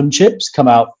oven chips come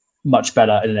out much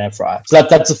better in an air fryer. So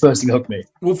that's the first thing that hooked me.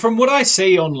 Well, from what I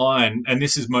see online, and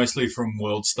this is mostly from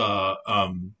WorldStar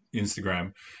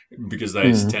Instagram, because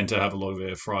they tend to have a lot of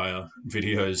air fryer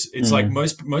videos. It's like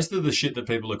most of the shit that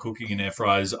people are cooking in air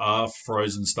fryers are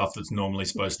frozen stuff that's normally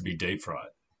supposed to be deep fried.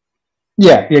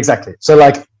 Yeah, exactly. So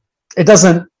like it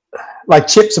doesn't like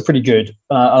chips are pretty good.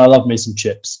 And I love me some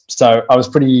chips. So I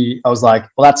was like,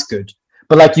 well, that's good.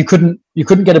 But like you couldn't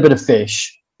get a bit of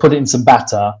fish, put it in some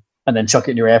batter, and then chuck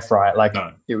it in your air fryer. Like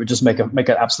It would just make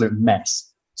an absolute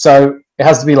mess. So it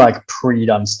has to be like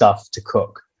pre-done stuff to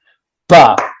cook.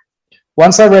 But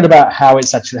once I read about how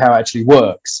it actually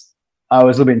works, I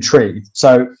was a little bit intrigued.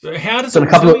 So how does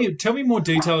it? Tell me more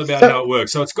detail about how it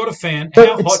works. So it's got a fan.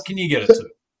 How hot can you get it to?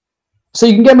 So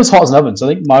you can get them as hot as an oven. So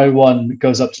I think my one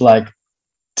goes up to like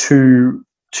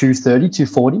 230,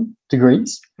 240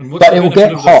 degrees. And what's the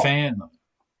benefit of the fan?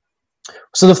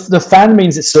 So the fan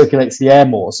means it circulates the air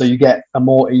more, so you get a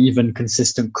more even,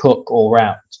 consistent cook all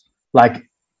round. Like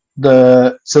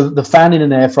the fan in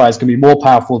an air fryer is going to be more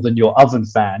powerful than your oven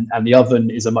fan, and the oven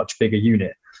is a much bigger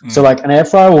unit. So like an air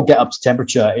fryer will get up to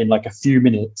temperature in like a few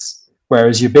minutes,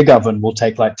 whereas your big oven will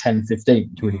take like 10,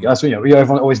 15. That's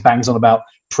everyone always bangs on about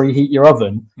preheat your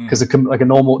oven because like a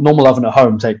normal oven at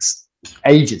home takes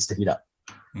ages to heat up.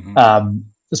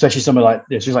 Especially some of like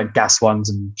just like gas ones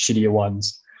and shittier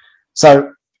ones.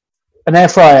 So an air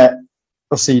fryer,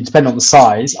 obviously, depending on the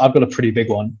size, I've got a pretty big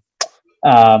one.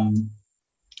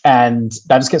 And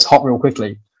that just gets hot real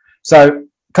quickly. So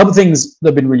a couple of things that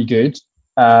have been really good.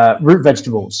 Root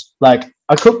vegetables. Like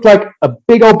I cooked like a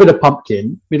big old bit of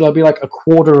pumpkin. It'll be like a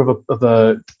quarter of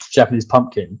a Japanese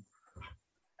pumpkin.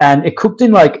 And it cooked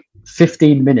in like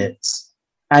 15 minutes.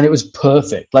 And it was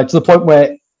perfect. Like to the point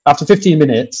where after 15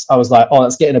 minutes, I was like, oh,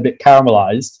 that's getting a bit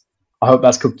caramelized. I hope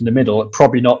that's cooked in the middle.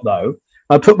 Probably not, though.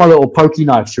 I put my little pokey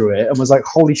knife through it and was like,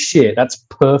 holy shit, that's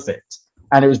perfect.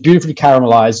 And it was beautifully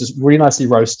caramelized, just really nicely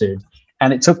roasted.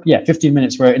 And it took, 15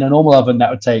 minutes, where in a normal oven, that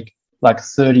would take like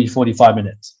 30, 45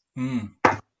 minutes.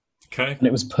 Okay. And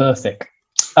it was perfect.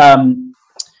 The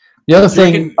other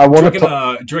thing I want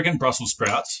to... Do you reckon Brussels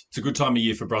sprouts? It's a good time of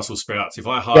year for Brussels sprouts. If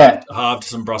I halved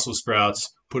some Brussels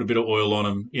sprouts, put a bit of oil on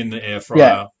them in the air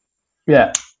fryer.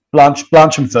 Yeah. Blanch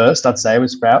them first, I'd say,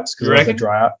 with sprouts because they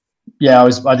dry out. Yeah,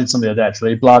 I did some the other day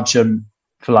actually. Blanch them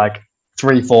for like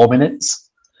 3-4 minutes,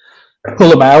 pull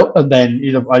them out, and then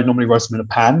I normally roast them in a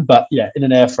pan, but in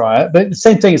an air fryer. But the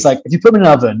same thing, it's like if you put them in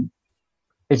an oven,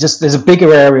 there's a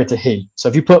bigger area to heat. So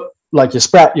if you put like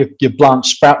your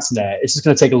blanched sprouts in there, it's just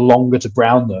going to take longer to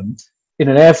brown them. In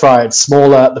an air fryer, it's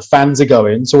smaller, the fans are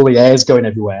going, so all the air's going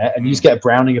everywhere, and you just get a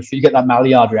browning. You get that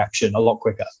Maillard reaction a lot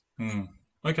quicker.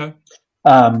 Okay.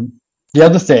 The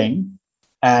other thing,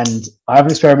 and I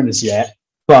haven't experimented this yet,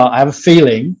 but I have a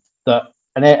feeling that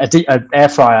an air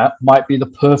fryer might be the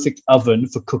perfect oven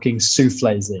for cooking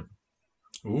soufflés in.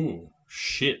 Ooh,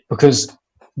 shit. Because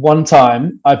one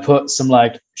time I put some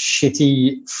like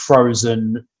shitty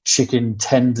frozen chicken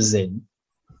tenders in,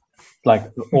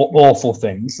 like awful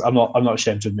things. I'm not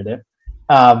ashamed to admit it.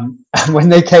 And when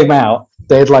they came out,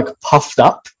 they had like puffed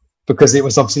up because it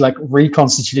was obviously like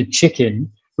reconstituted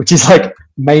chicken, which is like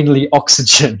mainly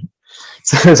oxygen.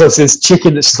 So there's this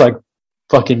chicken that's just like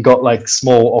fucking got like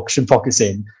small oxygen pockets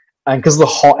in. And because of the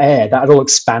hot air, that had all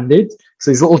expanded. So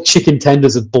these little chicken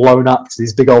tenders had blown up to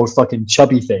these big old fucking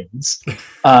chubby things.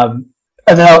 And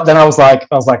then I was like,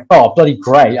 oh, bloody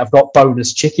great. I've got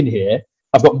bonus chicken here.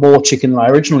 I've got more chicken than I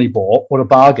originally bought. What a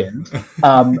bargain.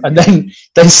 And then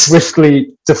they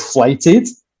swiftly deflated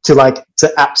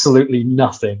to absolutely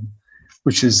nothing,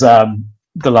 which is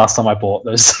the last time I bought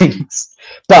those things.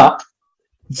 But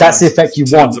that's the effect you want.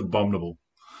 Sounds abominable.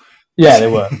 Yeah, they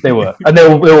were. And they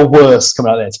were worse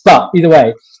coming out of this. But either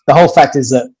way, the whole fact is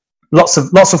that lots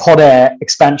of hot air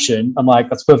expansion. I'm like,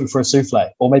 that's perfect for a souffle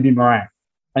or maybe meringue.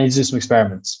 I need to do some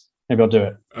experiments. Maybe I'll do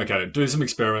it. Okay, do some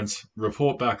experiments.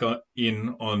 Report back on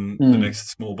the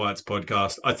next Small Bites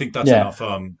podcast. I think that's enough.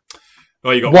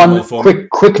 You got one more for me.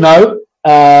 Quick note.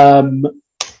 Old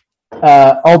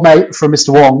mate from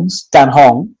Mr. Wong's, Dan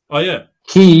Hong. Oh yeah.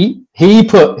 He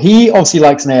obviously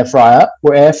likes an air fryer.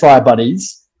 We're air fryer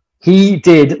buddies. He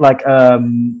did like a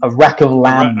rack of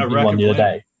lamb in one the other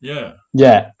day. Yeah.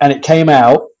 Yeah, and it came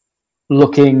out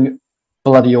looking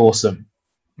bloody awesome.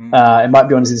 It might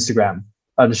be on his Instagram,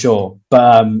 unsure,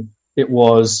 but it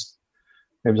was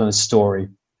on his story.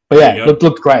 But yeah,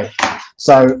 looked great.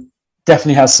 So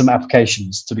definitely has some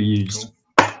applications to be used.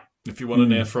 Cool. If you want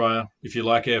an air fryer, if you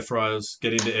like air fryers,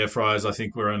 get into air fryers. I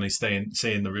think we're only seeing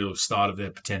the real start of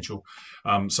their potential.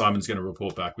 Simon's going to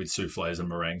report back with souffles and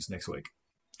meringues next week.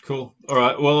 Cool. All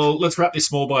right. Well, let's wrap this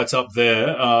small bites up there.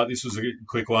 This was a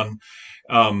quick one,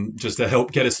 just to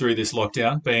help get us through this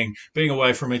lockdown, being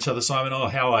away from each other. Simon,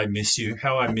 how I miss you.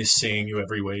 How I miss seeing you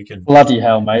every week. And bloody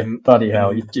hell, mate. Bloody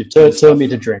hell. You've turned me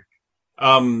to drink.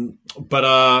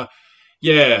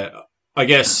 Yeah, I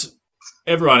guess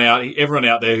everyone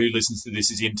out there who listens to this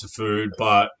is into food,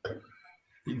 but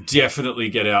definitely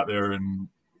get out there and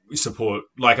support.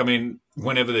 Like, I mean,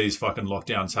 whenever these fucking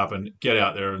lockdowns happen, get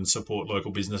out there and support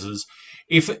local businesses.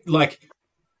 If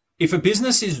a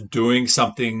business is doing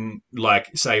something like,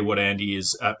 say, what Andy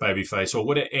is at Babyface, or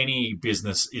what any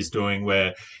business is doing,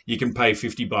 where you can pay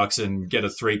 $50 and get a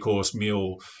 3-course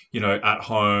meal, at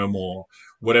home, or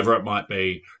whatever it might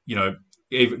be,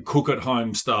 even cook at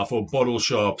home stuff, or bottle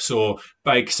shops, or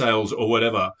bake sales, or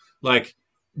whatever. Like,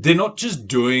 they're not just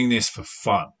doing this for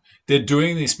fun. They're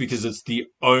doing this because it's the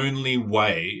only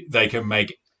way they can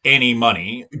make any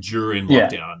money during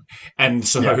lockdown. And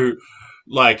so,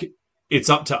 it's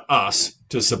up to us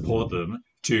to support them,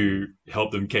 to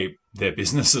help them keep their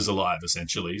businesses alive,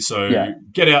 essentially. So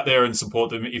get out there and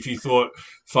support them. If you thought,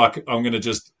 fuck, I'm going to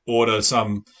just order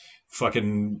some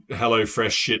fucking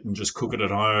HelloFresh shit and just cook it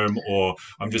at home, or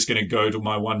I'm just going to go to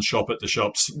my one shop at the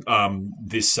shops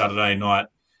this Saturday night,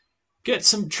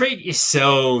 treat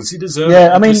yourselves. You deserve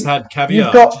it. I mean, just had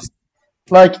caviar.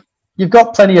 You've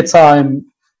got plenty of time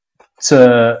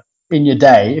in your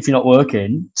day, if you're not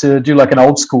working, to do like an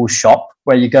old school shop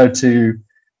where you go to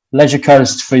Leisure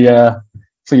Coast for your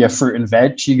fruit and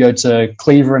veg. You go to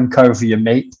Cleaver and Co for your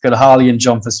meat. Go to Harley and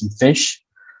John for some fish.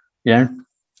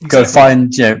 Go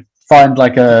find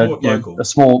like a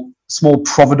small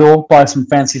providor, buy some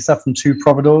fancy stuff from 2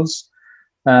 providors,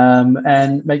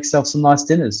 and make yourself some nice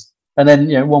dinners. And then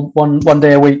maybe one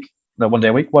day a week, more than one day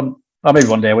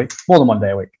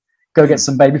a week. Go get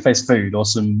some Babyface food, or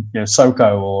some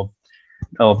Soko,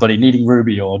 or bloody Kneading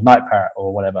Ruby, or Night Parrot,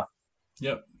 or whatever.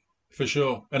 Yep, for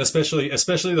sure. And especially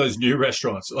those new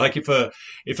restaurants. Like if a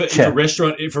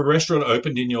restaurant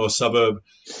opened in your suburb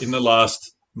in the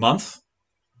last month,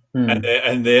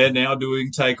 and they're now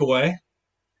doing takeaway,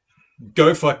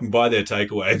 go fucking buy their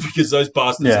takeaway, because those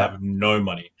bastards have no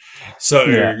money. So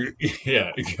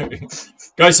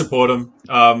go support them.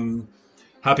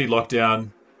 Happy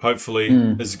lockdown.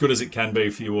 Hopefully as good as it can be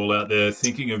for you all out there.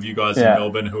 Thinking of you guys in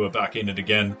Melbourne who are back in it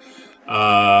again,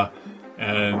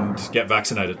 and get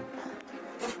vaccinated.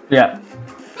 Yeah.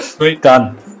 Sweet.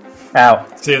 Done.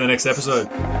 Out. See you in the next episode.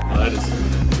 Later.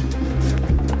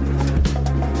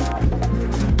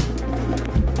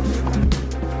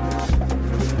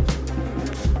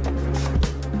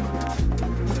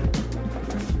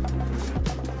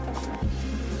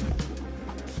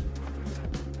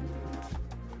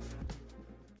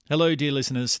 Hello, dear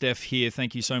listeners. Steph here.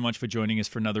 Thank you so much for joining us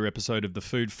for another episode of The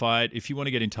Food Fight. If you want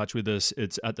to get in touch with us,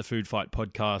 it's at The Food Fight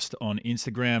Podcast on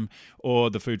Instagram, or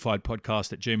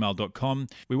thefoodfightpodcast@gmail.com.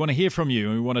 We want to hear from you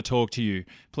and we want to talk to you.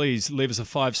 Please leave us a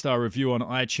 5-star review on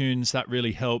iTunes. That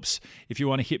really helps. If you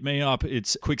want to hit me up,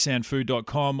 it's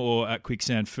quicksandfood.com or at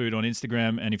quicksandfood on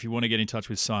Instagram. And if you want to get in touch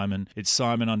with Simon, it's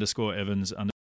Simon_Evans_